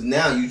 Because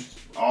now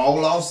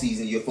all off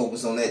season you're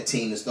focused on that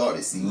team to start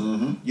the season.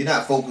 Mm-hmm. You're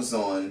not focused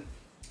on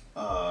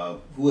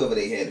whoever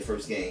they had the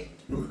first game.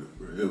 It was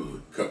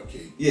a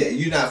cupcake. Yeah,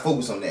 you're not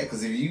focused on that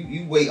because if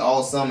you wait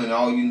all summer and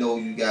all you know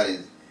you got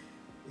is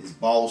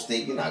ball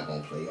stake, you're not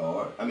gonna play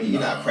hard. I mean,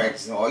 you're not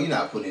practicing hard. You're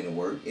not putting in the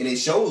work, and it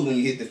shows when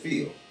you hit the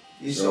field.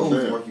 It shows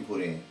the work you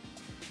put in,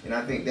 and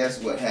I think that's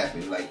what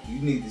happened. Like you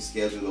need to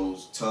schedule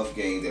those tough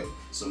games.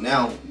 So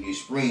now in your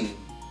spring,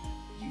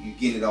 you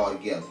get it all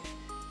together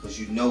because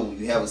you know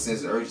you have a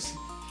sense of urgency.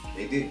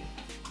 They did.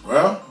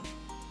 Well,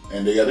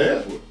 and they got their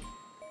ass whipped.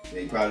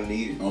 They probably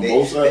need it. On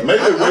both sides.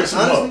 Maybe it wakes them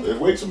up. It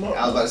wakes them up.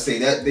 I was about to say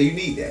that you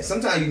need that.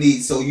 Sometimes you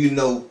need so you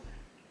know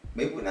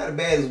maybe we're not as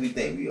bad as we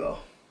think we are.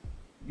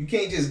 You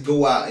can't just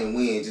go out and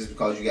win just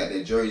because you got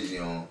that jersey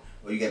on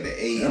or you got the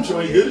A. I'm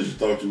sure you good as you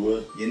thought you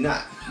was. You're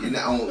not. You're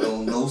not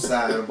on no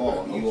side of the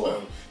ball. You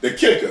are. The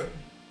kicker.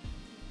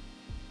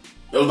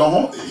 That was no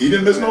home. He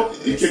didn't miss no.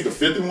 He kicked a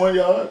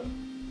 51-yard.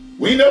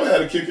 We never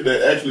had a kicker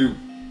that actually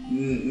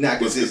not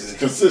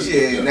consistent.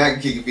 Yeah,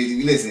 not kicking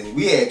 50. Listen,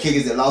 we had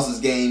kickers that lost us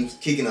games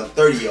kicking a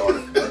 30-yard,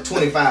 a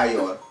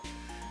 25-yard.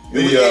 And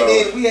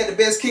then we had the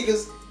best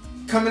kickers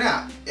coming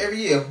out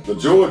every year. The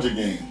Georgia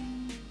game.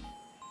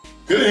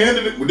 Could have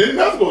ended it. We didn't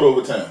have to go to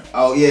overtime.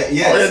 Oh, yeah,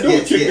 yeah. All he had to do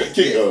was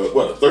kick a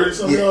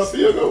 30-something yard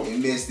field goal. He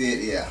missed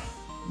it, yeah.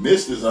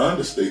 Missed is an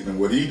understatement,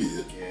 what he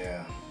did.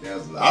 Yeah, that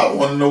was a lot. I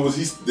want to know, was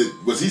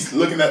he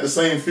looking at the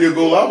same field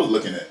goal I was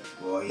looking at?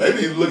 Well,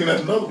 maybe he was looking at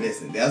another one.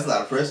 Listen, that's a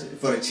lot of pressure.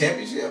 For the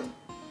championship,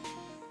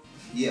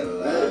 yeah,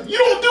 you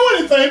don't do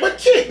anything but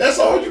kick. That's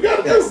all you got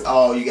to do. That's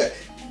all you got.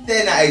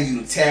 They're not asking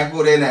you to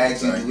tackle. They're not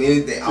asking you to do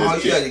anything. All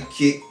you got to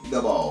kick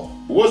the ball.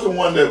 What's the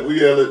one that we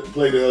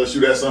played the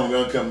LSU? That someone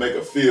gonna come make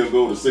a field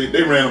goal to say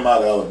they ran him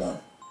out of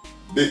Alabama.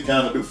 Big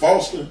kind of dude.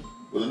 Foster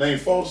was the name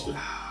Foster.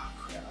 Ah,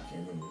 crap, I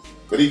can't remember his name.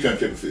 But he couldn't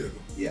kick a field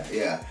goal.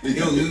 Yeah.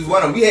 It was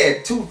one of them. We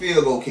had 2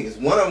 field goal kickers.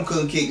 One of them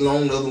couldn't kick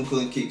long. The other one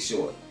couldn't kick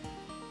short.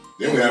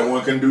 Then we had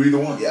one couldn't do either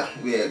one. Yeah,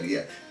 we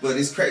had. But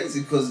it's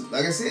crazy because,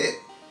 like I said,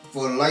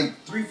 for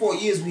like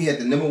 3-4 years we had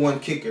the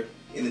 #1 kicker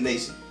in the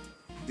nation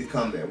to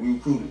come there. We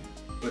recruited.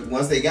 But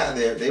once they got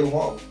there, they were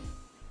horrible.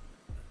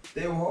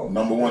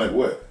 #1 at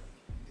what?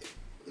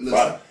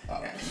 Listen,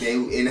 they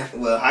in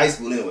high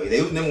school anyway.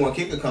 They was #1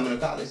 kicker coming to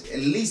college. At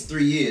least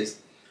 3 years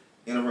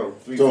in a row.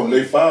 So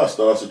they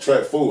 5-star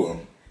subtract 4 of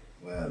them.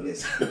 Well,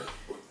 listen.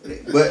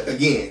 But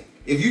again,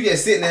 if you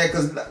just sitting there,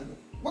 because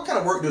what kind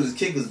of work does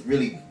kickers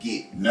really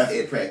get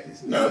at practice?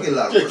 They don't get a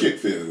lot of work. Kick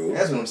field goal.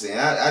 That's what I'm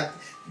saying.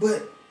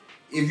 But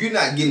if you're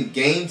not getting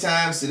game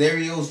time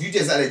scenarios, you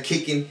just out there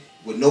kicking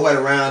with nobody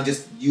around,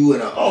 just you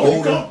and a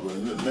holder.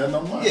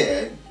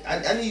 Yeah,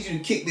 I need you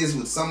to kick this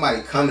with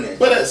somebody coming at you.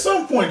 But at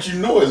some point, you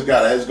know it's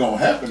going to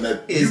happen.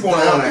 That you're going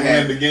to have to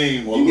win the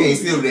game. You can't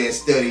still there and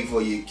study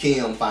for your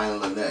Kim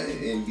final or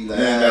nothing and be like,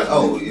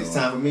 it's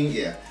time for me.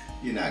 Yeah,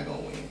 you're not going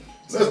to win.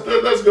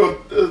 Let's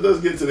go.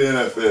 Let's get to the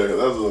NFL. That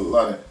was a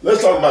lot.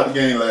 Let's talk about the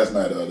game last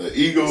night. The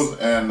Eagles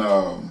and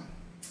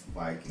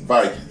Vikings.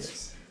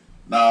 Yes.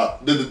 Now,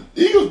 did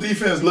the Eagles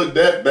defense look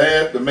that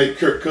bad to make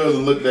Kirk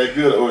Cousins look that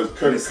good, or is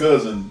Kirk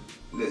Cousins?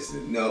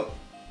 Listen, no.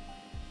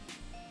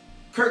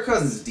 Kirk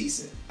Cousins is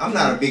decent. I'm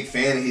not a big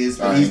fan of his,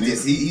 but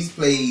he's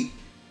played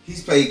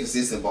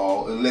consistent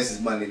ball unless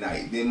it's Monday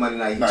night. Then Monday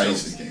night he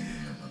chose.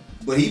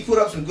 But he put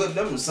up some good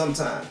numbers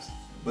sometimes.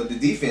 But the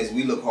defense,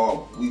 we look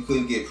horrible. We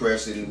couldn't get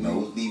pressure, and we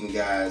was leaving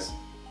guys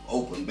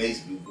open,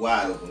 basically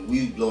wide open.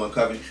 We was blowing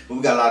coverage, but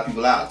we got a lot of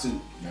people out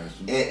too.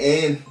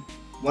 And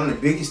one of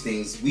the biggest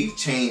things, we've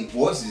changed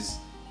voices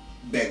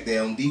back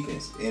there on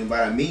defense. And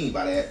what I mean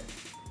by that,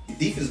 the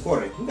defensive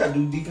coordinator, we got to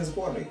do defensive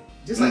coordinator.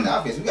 Just like the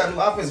offense, we got to do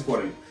offensive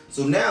coordinator.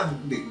 So now,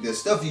 the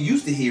stuff you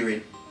used to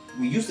hearing,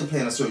 we used to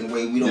play in a certain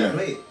way, we don't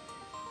play it.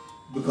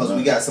 Because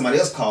we got somebody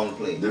else calling the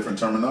play. Different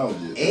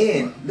terminology.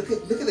 And look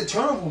at the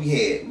turnover we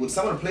had with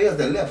some of the players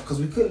that left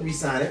because we couldn't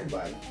re-sign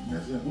everybody.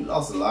 We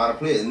lost a lot of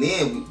players. And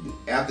then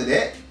after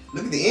that,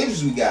 look at the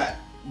injuries we got.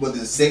 Whether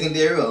it's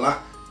secondary or line,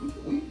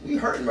 we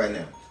hurting right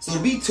now. So to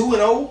be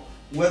 2-0,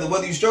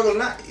 whether you struggle or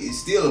not, it's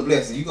still a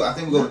blessing. I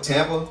think we go to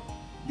Tampa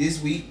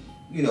this week.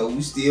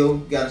 We still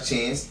got a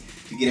chance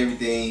to get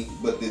everything.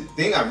 But the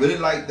thing I really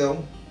like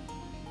though,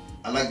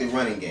 I like the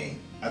running game.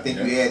 I think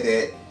we had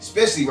that,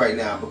 especially right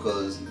now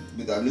because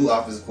with our new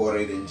offensive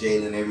coordinator and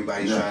Jalen,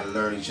 everybody's trying to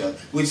learn each other.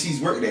 Which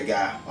he's worked with that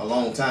guy a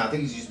long time. I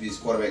think he used to be his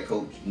quarterback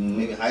coach,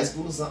 maybe in high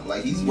school or something.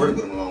 Like he's worked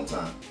with him a long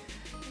time,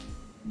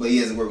 but he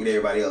hasn't worked with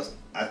everybody else.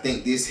 I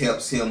think this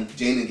helps him,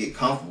 Jalen, get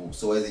comfortable.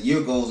 So as the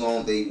year goes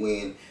on, they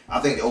win. I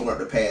think they open up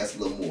the pass a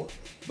little more.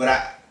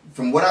 But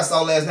from what I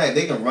saw last night, if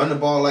they can run the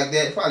ball like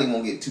that, probably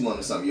won't get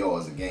 200-something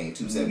yards a game,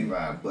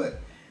 275.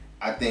 But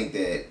I think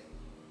that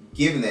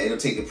given that, it'll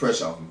take the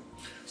pressure off him.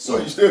 So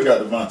you still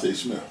got Devontae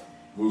Smith,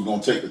 who's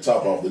going to take the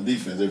top off the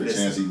defense every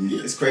chance he can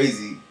get. It's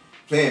crazy.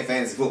 Playing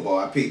fantasy football,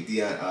 I picked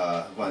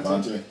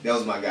Devontae. That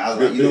was my guy. I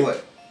was like, you know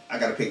what? I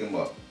got to pick him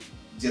up.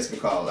 Just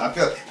because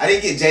I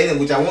didn't get Jalen,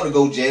 which I want to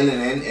go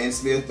Jalen and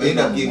Smith, but I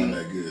ended up getting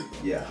that good.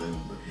 Though. Yeah,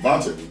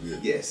 Vontae was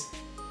good. Yes,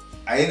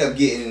 I ended up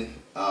getting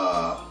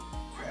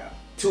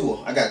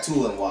Tua. I got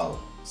Tua and Waddle.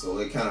 So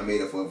it kind of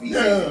made up for if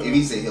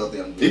he stay healthy,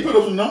 I'm good. He put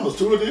up some numbers.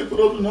 Tua did put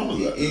up some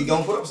numbers. He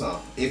gonna put up some.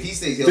 If he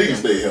stays healthy, he can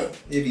stay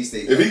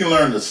healthy. If he can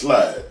learn to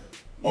slide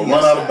or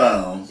run out of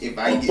bounds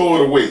or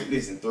throw it away.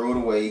 Listen, throw it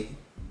away.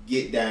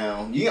 Get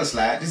down. You gotta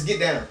slide. Just get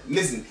down.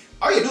 Listen,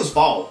 all you gotta do is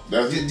fall.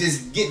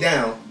 Just get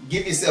down.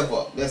 Give yourself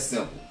up. That's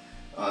simple.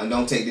 And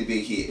don't take the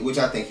big hit, which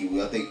I think he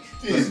will. I think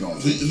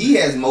he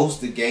has most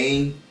to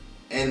gain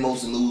and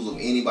most to lose of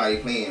anybody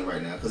playing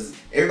right now because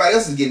everybody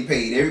else is getting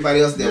paid.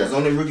 Everybody else that was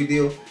on the rookie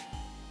deal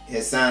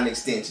has signed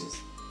extensions.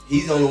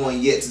 He's the only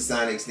one yet to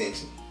sign an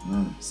extension.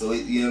 So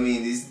you know what I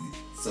mean.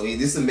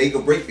 This is a make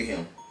or break for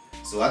him.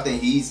 So I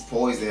think he's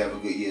poised to have a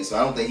good year. So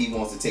I don't think he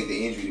wants to take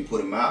the injury to put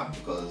him out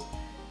because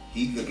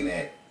he's looking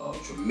at a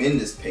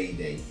tremendous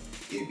payday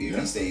if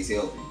he stays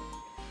healthy.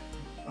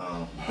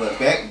 But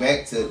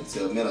back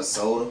to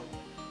Minnesota,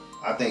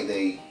 I think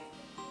they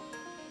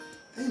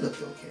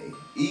looked okay.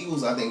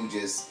 Eagles, I think we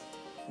just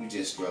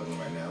struggling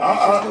right now.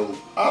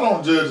 I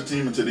don't judge a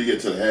team until they get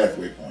to the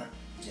halfway point.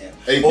 Yeah.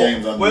 8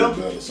 games under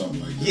the belt or something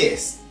like that.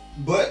 Yes,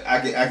 but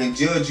I can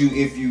judge you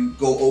if you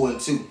go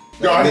 0-2.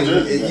 No, I can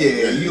judge you.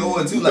 You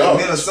 0-2 like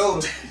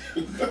Minnesota.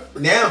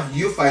 Now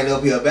you're fighting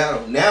uphill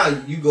battle. Now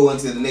you go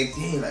into the next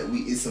game like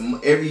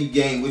every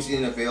game, which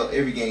NFL,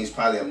 every game is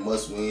probably a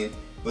must win,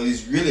 but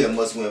it's really a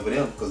must win for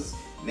them because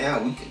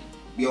now we can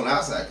be on the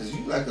outside because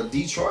you like a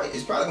Detroit.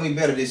 It's probably gonna be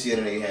better this year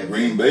than they have.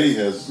 Green Bay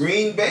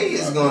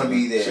is gonna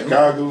be there.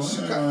 Chicago.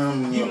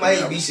 You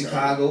might be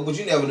Chicago, but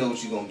you never know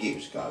what you're gonna get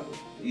with Chicago.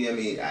 You know what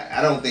I mean?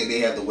 I don't think they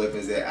have the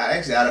weapons that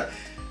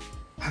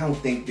I don't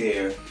think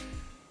their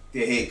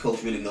head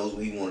coach really knows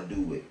what he want to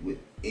do with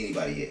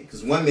anybody yet.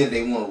 Because one minute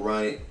they want to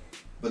run it,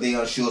 but they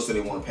unsure, so they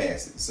want to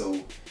pass it. So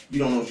you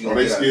don't know what you're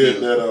going to get. Are they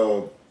scared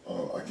that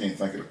I can't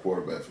think of the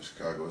quarterback for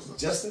Chicago?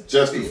 Justin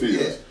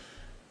Fields.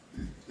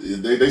 Yeah.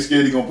 They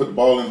scared he's gonna put the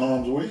ball in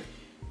harm's way.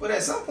 But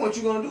at some point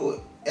you're gonna do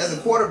it. As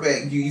a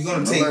quarterback, you're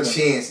gonna take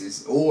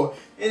chances,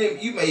 and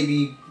you may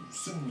be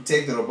super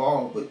protected of the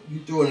ball, but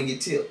you throw it and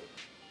get tipped.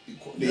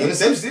 The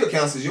interception still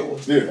counts as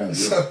yours.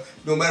 So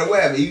no matter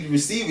what happens, you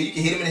receive it, you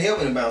can hit him in the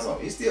helmet and bounce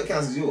off. It still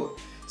counts as yours.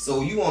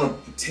 So you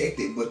want to protect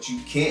it, but you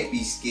can't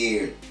be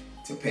scared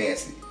to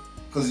pass it.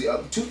 Because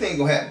two things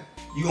gonna happen.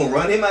 You gonna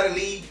run him out of the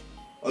league,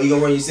 or you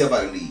gonna run yourself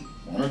out of the league.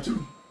 One or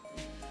two.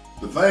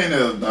 The thing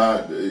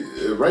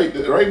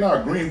is, right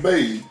now, Green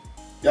Bay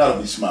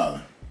gotta be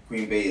smiling.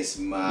 Green Bay is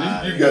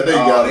smiling. They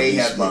gotta be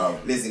smiling.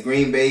 Listen,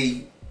 Green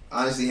Bay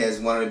honestly has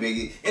one of the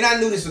biggest, and I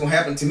knew this was gonna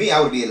happen to me. I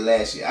would have did it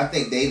last year. I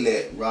think they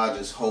let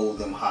Rodgers hold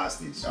them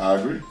hostage. I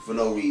agree. For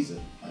no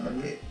reason.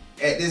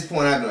 At this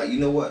point, I'd be like, you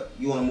know what?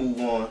 You want to move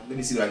on? Let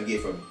me see what I can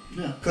get from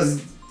you. Yeah.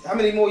 Because how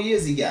many more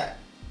years he got?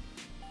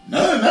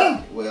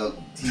 None. Well,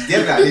 he's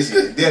definitely not this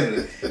year,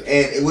 definitely.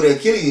 And with an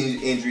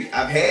Achilles injury,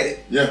 I've had it.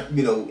 Yeah.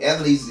 You know,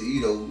 athletes,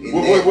 you know.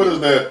 What is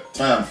that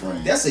time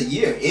frame? That's a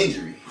year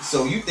injury.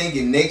 So you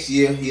thinking next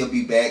year he'll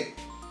be back,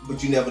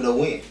 but you never know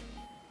when.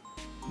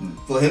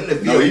 For him to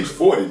feel, he's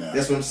 40 now.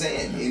 That's what I'm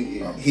saying.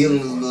 Healing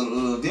is a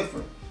little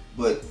different.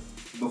 But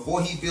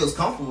before he feels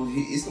comfortable,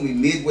 it's gonna be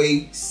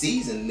midway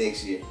season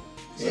next year.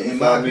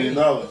 $75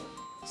 million.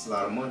 It's a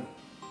lot of money.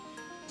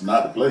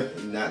 Not to play.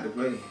 Not to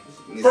play.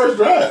 First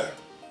drive.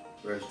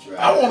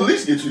 I want to at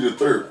least get you the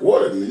third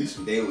quarter at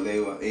least.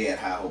 They had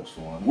high hopes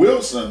for him.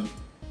 Wilson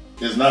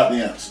is not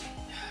the answer.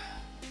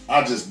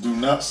 I just do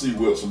not see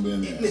Wilson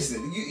being the answer.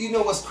 Listen, you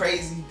know what's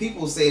crazy?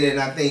 People say that, and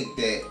I think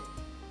that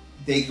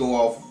they go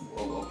off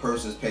of a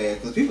person's path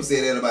because people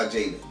say that about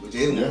Jalen, but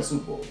Jalen won a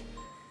Super Bowl.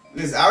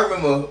 Listen, I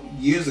remember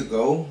years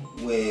ago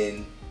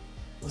when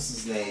what's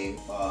his name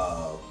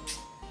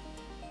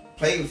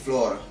played with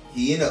Florida.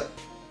 He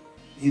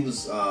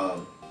was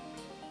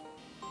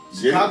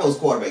Chicago's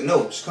quarterback.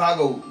 No,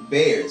 Chicago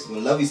Bears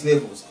when Lovie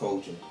Smith was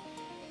coaching,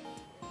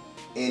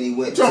 and he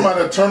went. Talking about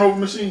that turnover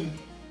machine.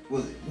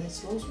 Was it Rex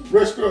Grossman?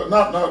 Rex Grossman,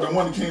 not the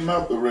one that came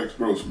out the Rex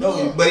Grossman.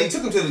 No, but he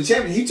took him to the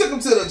championship. He took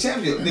him to the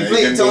championship. They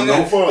played Tony.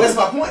 That's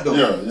my point, though.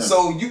 Yeah.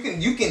 So you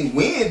can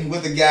win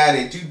with a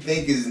guy that you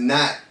think is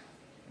not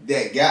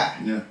that guy.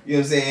 Yeah. You know what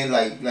I'm saying?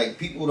 Like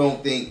people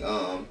don't think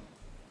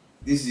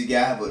this is your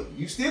guy, but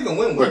you still can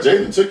win with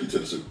him. But Jalen took you to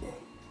the Super Bowl.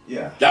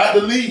 Yeah. Got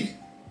the lead.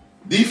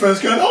 Defense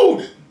couldn't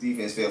hold it.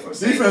 Defense fell for the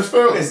same. Defense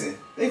fell. Listen,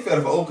 they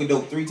fell for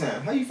Okadoke 3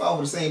 times. How you fall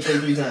for the same play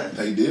 3 times?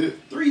 They did it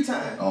 3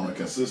 times on a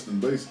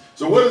consistent basis.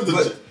 So what is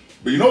the?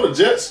 But you know the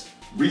Jets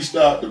reached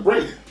out to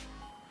Brady.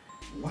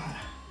 Why?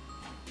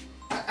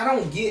 I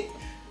don't get.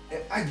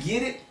 I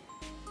get it,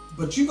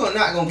 but you're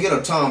not gonna get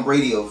a Tom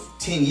Brady of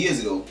 10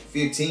 years ago,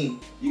 15.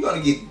 You're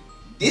gonna get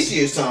this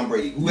year's Tom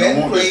Brady, who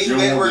hadn't played, who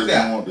hadn't worked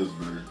out.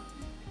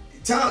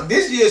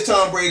 This year's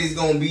Tom Brady is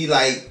gonna be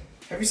like.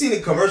 Have you seen the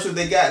commercials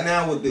they got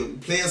now with the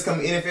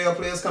NFL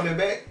players coming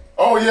back?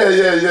 Oh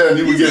yeah. And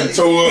he was getting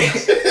tore up.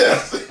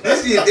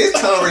 This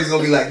Tom Brady's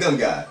gonna be like them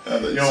guys.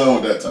 You don't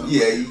want that Tom.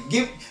 Yeah,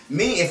 give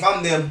me if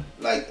I'm them,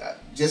 like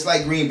just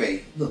like Green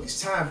Bay. Look,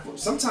 it's time for.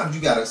 Sometimes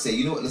you gotta say,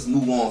 you know what? Let's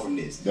move on from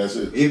this. That's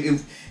it.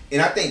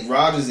 And I think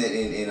Rodgers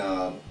and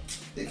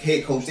the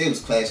head coach, they was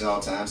clashing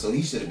all the time, so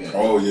he should have been.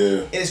 Oh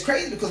yeah. And it's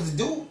crazy because the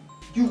dude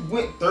You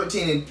went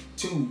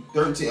 13-2,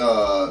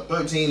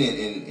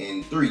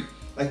 13-3.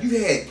 Like,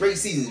 you had great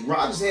seasons.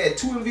 Rodgers had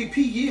 2 MVP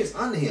years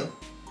under him.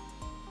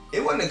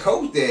 It wasn't a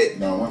coach that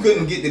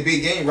couldn't get the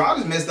big game.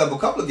 Rodgers messed up a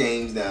couple of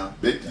games now.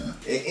 Big time.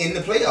 In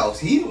the playoffs.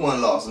 He the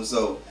one lost them.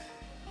 So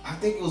I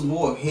think it was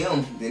more of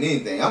him than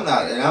anything. I'm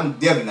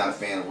definitely not a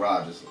fan of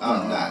Rodgers.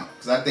 I'm not.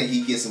 Because I think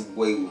he gets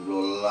away with a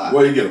lot.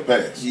 Well, he get a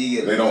pass.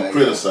 They don't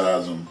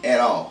criticize him. At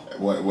all.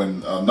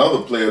 When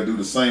another player do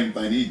the same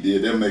thing he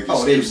did, they'll make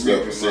excuses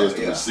up and says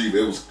the receiver.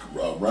 It was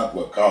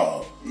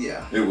Cobb.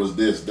 Yeah. It was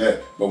this,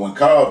 that. But when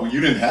Cobb, when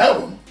you didn't have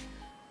him,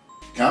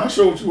 kind of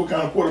showed you what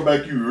kind of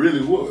quarterback you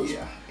really was.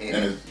 Yeah.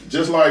 And it's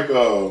just like,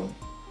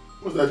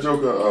 what's that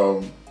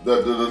joker?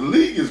 The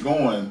league is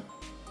going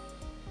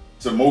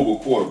to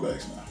mobile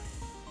quarterbacks now.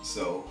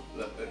 So,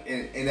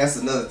 and that's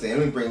another thing.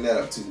 Let me bring that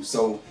up too.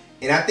 So,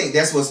 and I think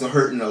that's what's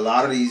hurting a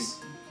lot of these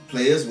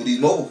players with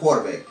these mobile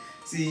quarterbacks.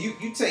 See, you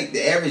take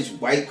the average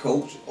white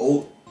coach,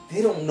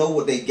 they don't know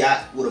what they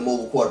got with a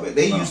mobile quarterback.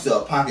 They used to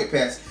a pocket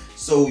pass.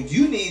 So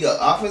you need an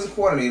offensive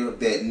coordinator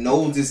that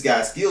knows this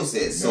guy's skill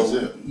set.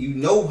 So you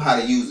know how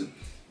to use it.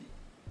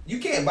 You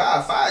can't buy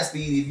a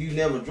 5-speed if you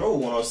never drove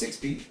one or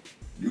 6-speed.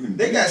 You can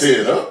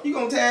tear it up. You're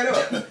going to tear it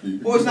up.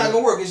 Or it's not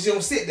going to work. It's just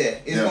going to sit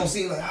there. It's going to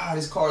seem like,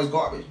 this car is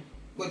garbage.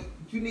 But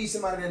you need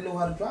somebody that know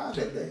how to drive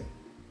that thing.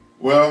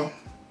 Well,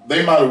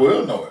 they might as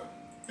well know it.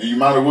 And you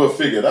might as well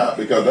figure it out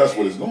because that's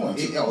what it's going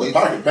to. The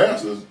pocket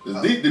passes,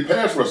 the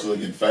pass rushers are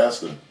getting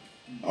faster.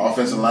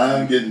 Offensive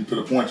line getting to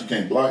the point you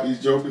can't block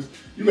these jokers.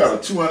 You got a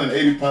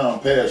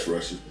 280-pound pass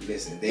rusher.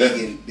 Listen,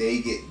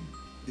 they get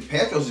the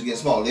pass rushers get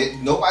small.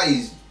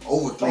 Nobody's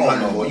over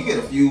 300 more. You get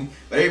a few,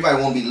 but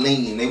everybody want to be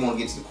lean. They want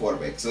to get to the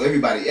quarterback. So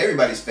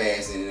everybody's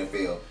fast in the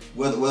NFL.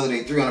 Whether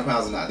they 300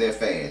 pounds or not, they're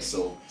fast.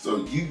 So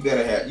you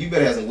better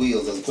have some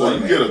wheels as a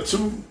quarterback. So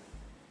you get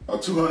a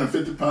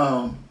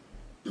 250-pound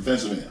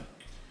defensive end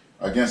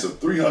against a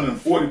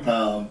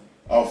 340-pound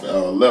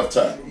left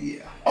tackle.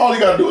 Yeah. All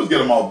he got to do is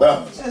get him off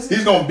balance.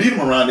 He's going to beat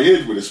him around the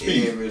edge with his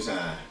speed. Every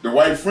time.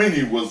 Dwight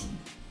Freeney was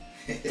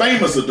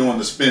famous for doing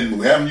the spin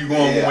move, having you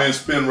going and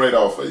spin right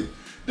off of you.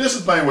 This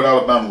is the thing with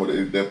Alabama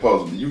that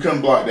puzzled me. You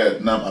couldn't block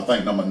that number. I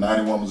think number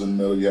 91 was in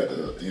the middle. You had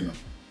to,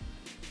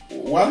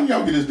 Why didn't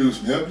y'all get this dude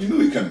some help? You knew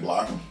he couldn't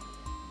block him.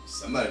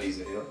 Somebody needs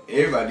some help.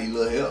 Everybody needs a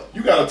little help.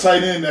 You got a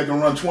tight end that can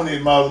run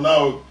 28 miles an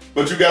hour,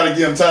 but you got to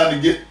give him time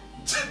to get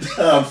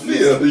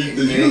downfield.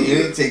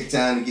 It takes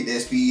time to get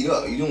that speed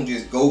up. You don't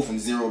just go from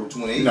 0 to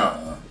 28.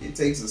 No. It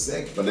takes a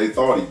second. But they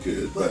thought he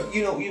could. But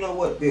you know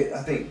what?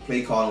 I think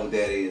play calling with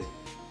that is,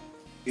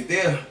 if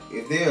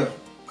they're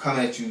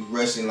coming at you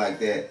rushing like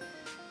that,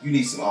 you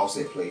need some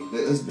offset play.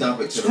 Let's dump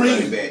it to the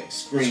running back.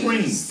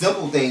 Screen.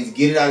 Simple things.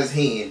 Get it out of his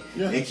hand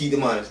and keep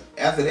them honest.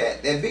 After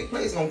that big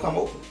play is gonna come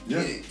open.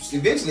 Yeah.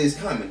 Eventually it's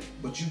coming,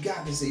 but you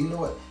got to say, you know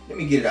what? Let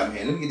me get it out of my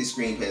hand. Let me get the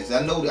screen pass.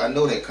 I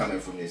know they're coming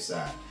from this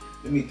side.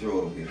 Let me throw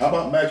it over here. How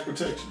about match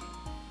protection?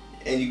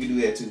 And you can do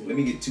that too. Let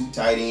me get 2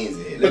 tight ends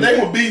ahead. But they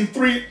were beating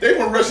 3. They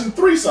were rushing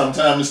 3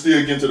 sometimes and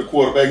still getting to the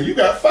quarterback. And you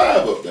got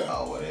 5 up there.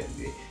 Oh, well,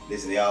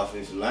 listen, the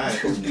offensive line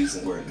coach needs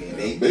some work, man.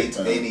 They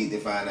need to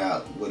find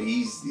out what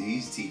he's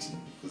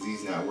teaching because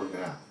he's not working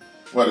out.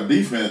 Well, the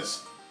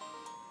defense,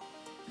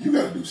 you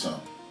got to do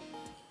something.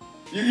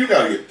 You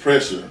got to get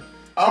pressure.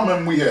 I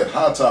remember we had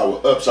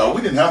Hightower, Upshaw. We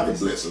didn't have to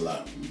blitz a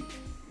lot.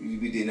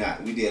 We did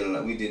not. We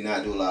did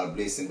not do a lot of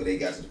blitzing, but they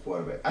got to the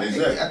quarterback.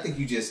 I think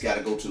you just got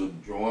to go to the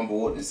drawing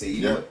board and say,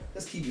 you know what?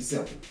 Let's keep it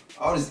simple.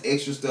 All this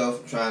extra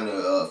stuff, trying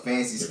to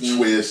fancy scheme,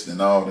 twist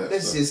and all that.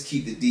 Let's just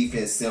keep the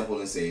defense simple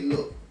and say,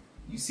 look,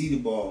 you see the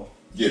ball,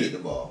 hit the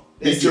ball.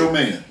 Hit your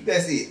man.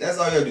 That's it. That's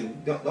all you do.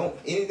 Don't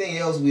anything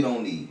else we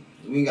don't need.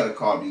 We ain't got to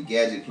call the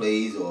gadget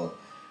plays or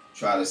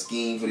try to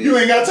scheme for this. You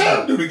ain't got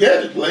time to do the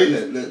gadget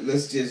plays.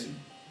 Let's just.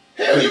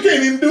 Hell, you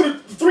can't even do the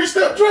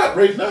 3-step drop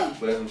right now. But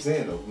that's what I'm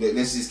saying though.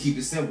 Let's just keep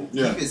it simple.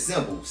 Yeah. Keep it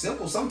simple.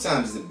 Simple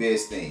sometimes is the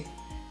best thing.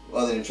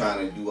 Other than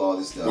trying to do all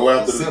this stuff. Go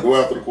after the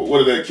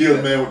what did they kill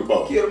the man with the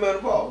ball? Kill the man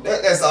with the ball.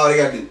 That's all they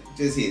gotta do.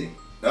 Just hit it.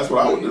 That's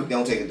what I would do.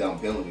 Don't take a dumb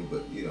penalty,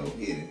 but hit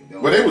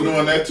it. But they were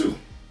doing that too.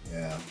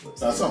 Yeah.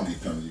 Now some of these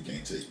penalties you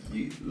can't take.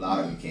 A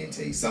lot of them can't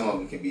take. Some of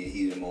them can be a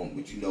heated moment,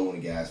 but you know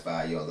when the guy's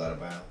 5 yards out of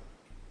bounds.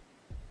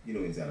 You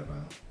know he's out of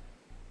bounds.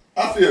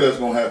 I feel that's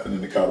gonna happen in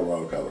the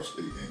Colorado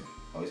State game.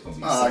 Oh, it's gonna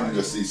be. I can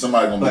just see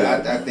somebody gonna. But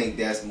I think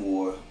that's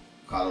more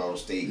Colorado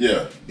State.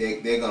 Yeah.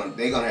 They're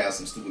gonna have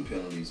some stupid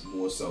penalties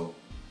more so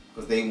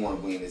because they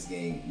want to win this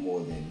game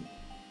more than.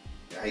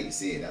 I hate to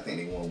say it. I think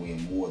they want to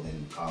win more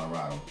than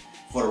Colorado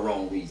for the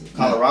wrong reason.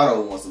 Colorado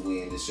wants to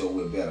win to show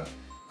we're better.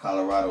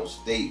 Colorado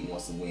State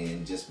wants to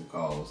win just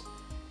because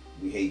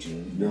we hate you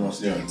and we want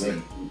to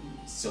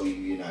show you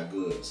you're not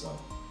good. So.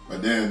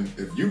 But then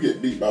if you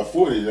get beat by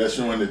 40, that's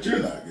showing that you're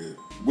not good.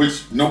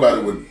 Which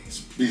nobody would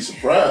be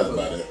surprised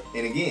by that.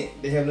 And again,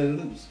 they have nothing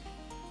to lose.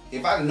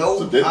 If I know,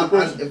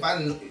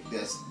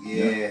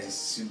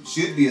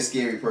 should be a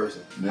scary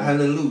person. Yeah. I have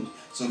nothing to lose.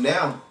 So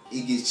now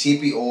it gets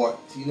chippy, or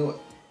you know what?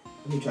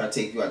 Let me try to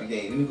take you out the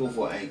game. Let me go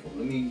for an ankle.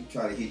 Let me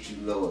try to hit you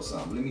low or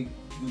something. Let me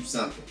do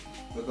something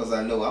because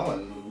I know I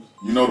want to lose.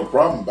 You know the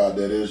problem about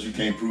that is you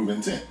can't prove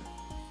intent.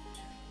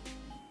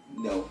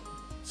 No.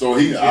 So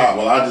he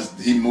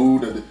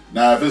moved.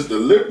 Now if it's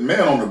the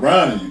man on the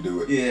ground and you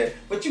do it. Yeah,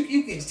 but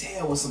you can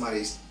tell when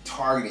somebody's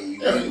targeting you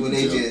when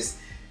they tell. just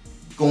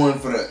going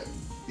for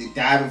they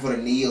diving for the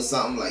knee or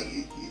something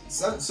like.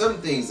 Some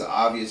things are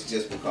obvious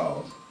just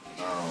because.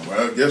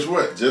 Well, guess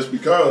what? Just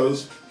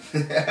because.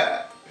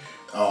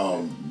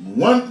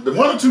 One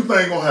or two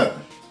things gonna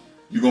happen.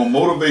 You're gonna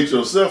motivate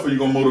yourself, or you're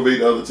gonna motivate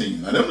the other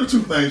team. Now, them are the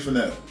two things for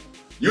now.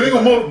 You ain't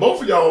gonna motivate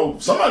both of y'all.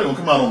 Somebody gonna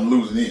come out on the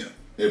losing end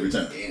every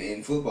time.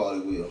 In football,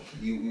 it will.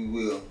 You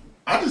will.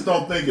 I just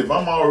don't think if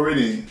I'm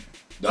already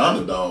the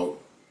underdog,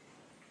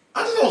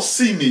 I just don't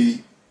see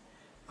me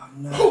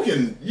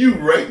poking you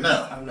right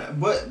now. I'm not.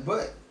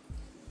 But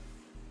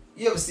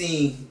you ever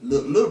seen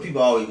little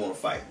people always want to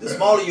fight? The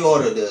smaller you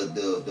are,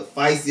 the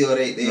feistier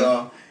they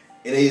are,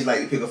 and they just like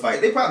to pick a fight.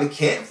 They probably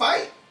can't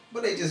fight,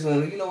 but they just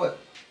want to. You know what?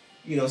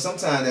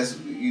 Sometimes that's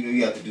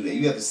you have to do that.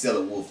 You have to sell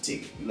a wolf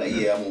ticket. You're like,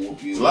 yeah, I'm gonna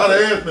whoop you. A lot of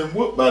ass been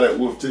whooped by that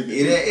wolf ticket.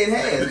 It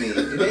has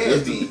been. It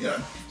has been.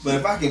 Yeah. But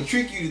if I can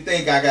trick you to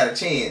think I got a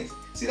chance,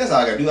 see, that's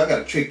all I gotta do. I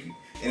gotta trick you.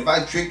 And if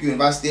I trick you, and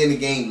if I stay in the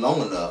game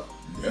long enough,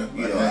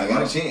 I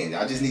got a chance.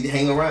 I just need to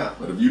hang around.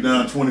 But if you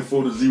down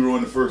 24-0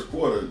 in the first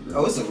quarter,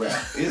 it's a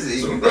wrap.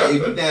 If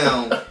you're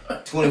down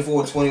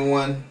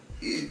 24-21,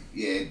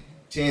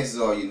 chances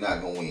are you're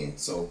not gonna win.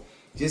 So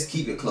just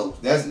keep it close.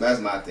 That's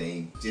my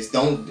thing. Just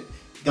don't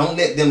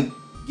let them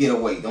get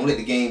away. Don't let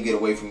the game get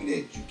away from you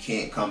that you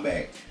can't come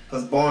back.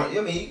 Because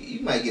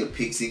you might get a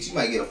pick six, you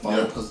might get a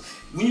fumble. Because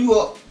when you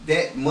up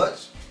that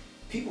much,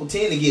 people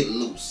tend to get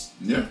loose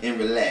and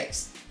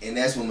relax. And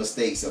that's when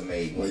mistakes are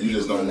made. Well, you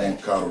just don't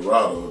want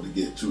Colorado to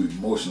get too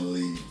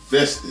emotionally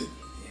vested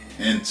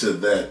into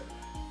that.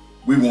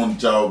 We want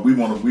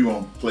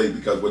to play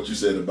because what you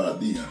said about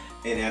Dion.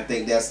 And I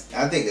think that's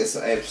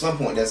at some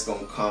point that's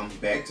gonna come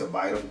back to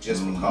bite them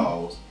just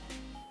because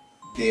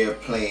they're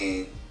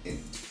playing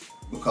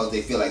because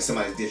they feel like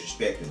somebody's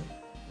disrespecting them,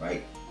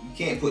 right? You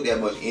can't put that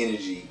much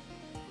energy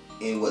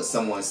in what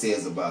someone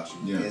says about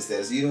you. Yeah. Instead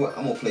of, you know what,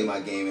 I'm gonna play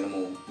my game and I'm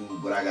gonna do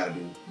what I gotta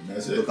do.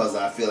 That's it. Because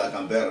I feel like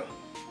I'm better.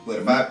 But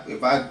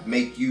if I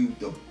make you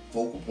the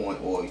focal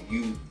point or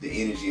you the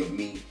energy of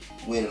me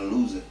winning or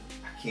losing,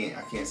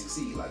 I can't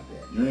succeed like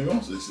that. You ain't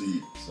gonna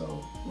succeed.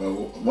 So well,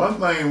 one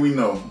thing we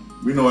know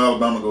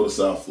Alabama go to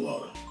South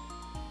Florida.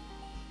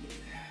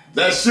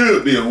 That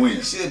should be a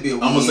win. Should be a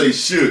win. I'm gonna say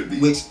should be.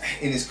 And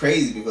it's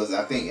crazy because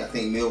I think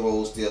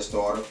Milroe's still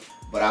starter,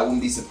 but I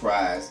wouldn't be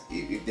surprised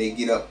if they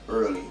get up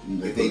early,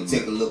 if they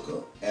take a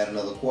look at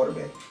another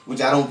quarterback,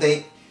 which I don't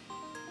think.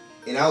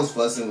 And I was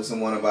fussing with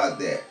someone about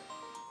that.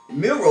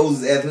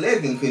 Milrose is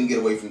athletic and couldn't get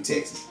away from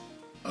Texas.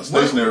 A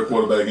stationary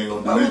quarterback ain't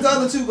gonna do anything. What the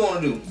other two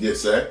gonna do? Get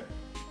sacked.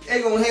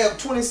 They gonna have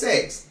 20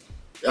 sacks.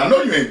 I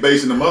know you ain't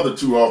basing them other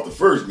two off the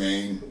first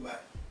game.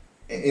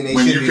 And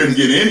when you couldn't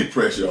get any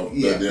pressure off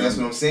them. That's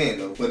what I'm saying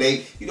though. But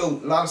a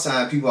lot of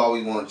times people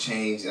always want to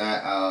change. And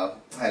I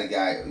had a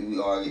guy, we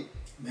argued,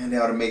 man, they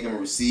ought to make him a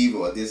receiver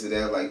or this or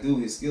that. Like,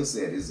 dude, his skill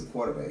set is a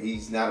quarterback.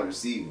 He's not a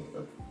receiver.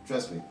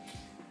 Trust me.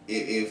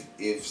 If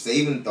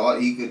Saban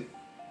thought he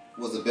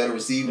was a better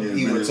receiver,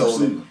 he would have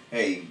told him,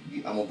 hey,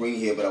 I'm going to bring you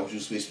here, but I want you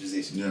to switch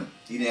positions. Yeah.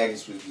 He didn't have to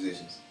switch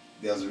positions.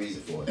 There was a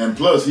reason for it. And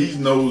plus, he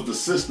knows the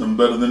system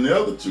better than the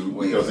other two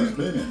because he's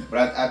been in it.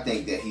 But I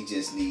think that he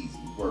just needs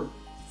work.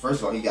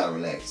 First of all, he got to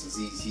relax.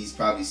 He's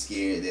probably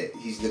scared that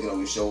he's looking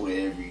over his shoulder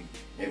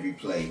every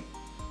play.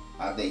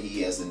 I think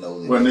he has to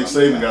know that. Well, Nick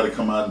Saban got to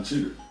come out and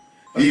cheer.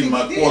 He's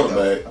my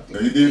quarterback.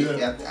 He did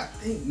that? I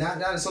think not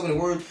in so many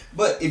words.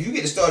 But if you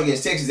get to start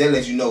against Texas, that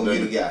lets you know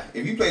you're the guy.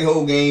 If you play the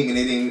whole game and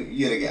they didn't,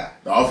 you're the guy.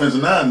 The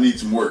offensive line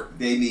needs some work.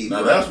 They need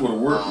now that's where the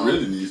work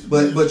really needs to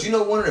be. But you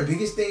know one of the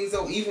biggest things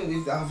though, even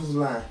with the offensive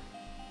line,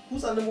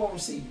 who's our number one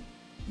receiver?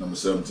 Number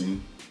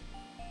 17.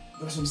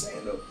 That's what I'm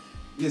saying though.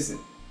 Listen,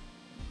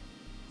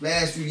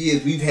 last few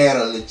years we've had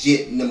a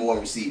legit number one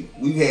receiver.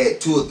 We've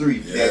had 2 or 3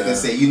 that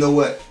say, you know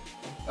what?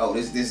 Oh,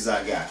 this is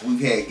our guy.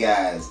 We've had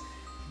guys.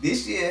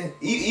 This year,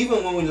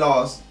 even when we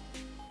lost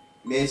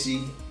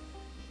Mechie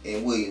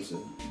and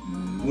Williamson,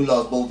 we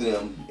lost both of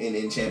them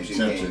in championship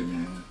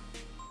game.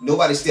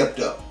 Nobody stepped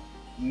up.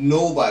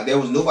 Nobody. There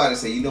was nobody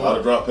to say, you know what? A lot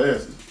of drop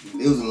passes.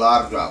 It was a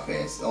lot of drop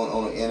passes.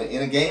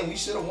 In a game we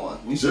should have won.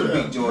 We should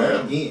have beat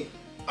Georgia again.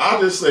 I'll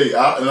just say,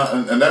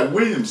 and that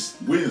Williams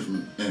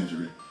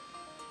injury,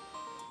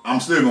 I'm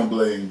still going to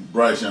blame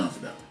Bryce Young for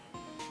that.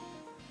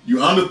 You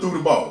underthrew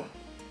the ball.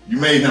 You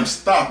made him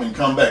stop and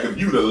come back. If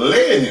you'd have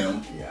led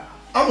him,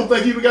 I don't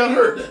think he would got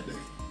hurt that day.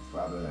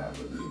 Probably not,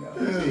 but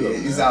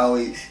it's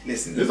always,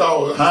 listen. It's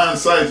always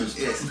hindsight.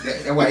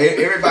 That's why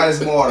everybody's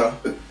smarter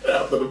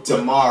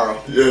tomorrow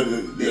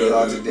than they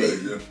are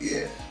today.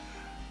 Yeah.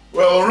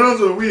 Well,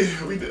 Lorenzo, we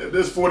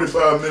this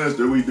 45 minutes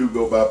that we do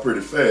go by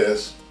pretty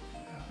fast,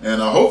 and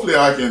hopefully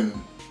I can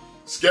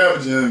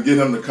scavenge him and get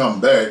him to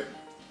come back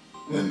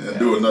and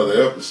do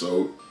another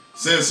episode.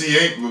 Since he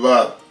ain't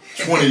about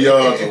 20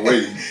 yards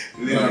away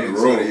down the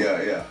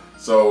road.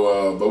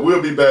 So, but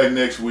we'll be back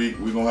next week.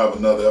 We're gonna have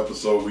another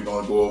episode. We're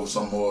gonna go over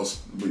some more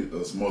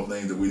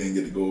things that we didn't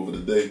get to go over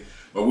today.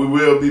 But we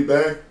will be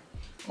back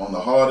on the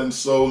Heart and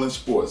Soul in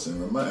Sports.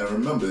 And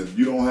remember, if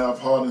you don't have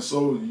heart and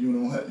soul,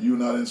 you're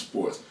not in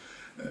sports.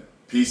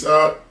 Peace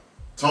out,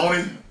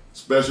 Tony.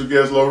 Special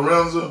guest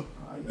Lorenzo.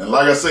 And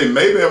like I say,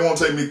 maybe it won't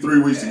take me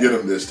 3 weeks to get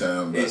him this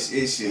time. But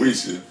we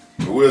should.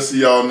 But we'll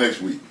see y'all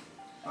next week.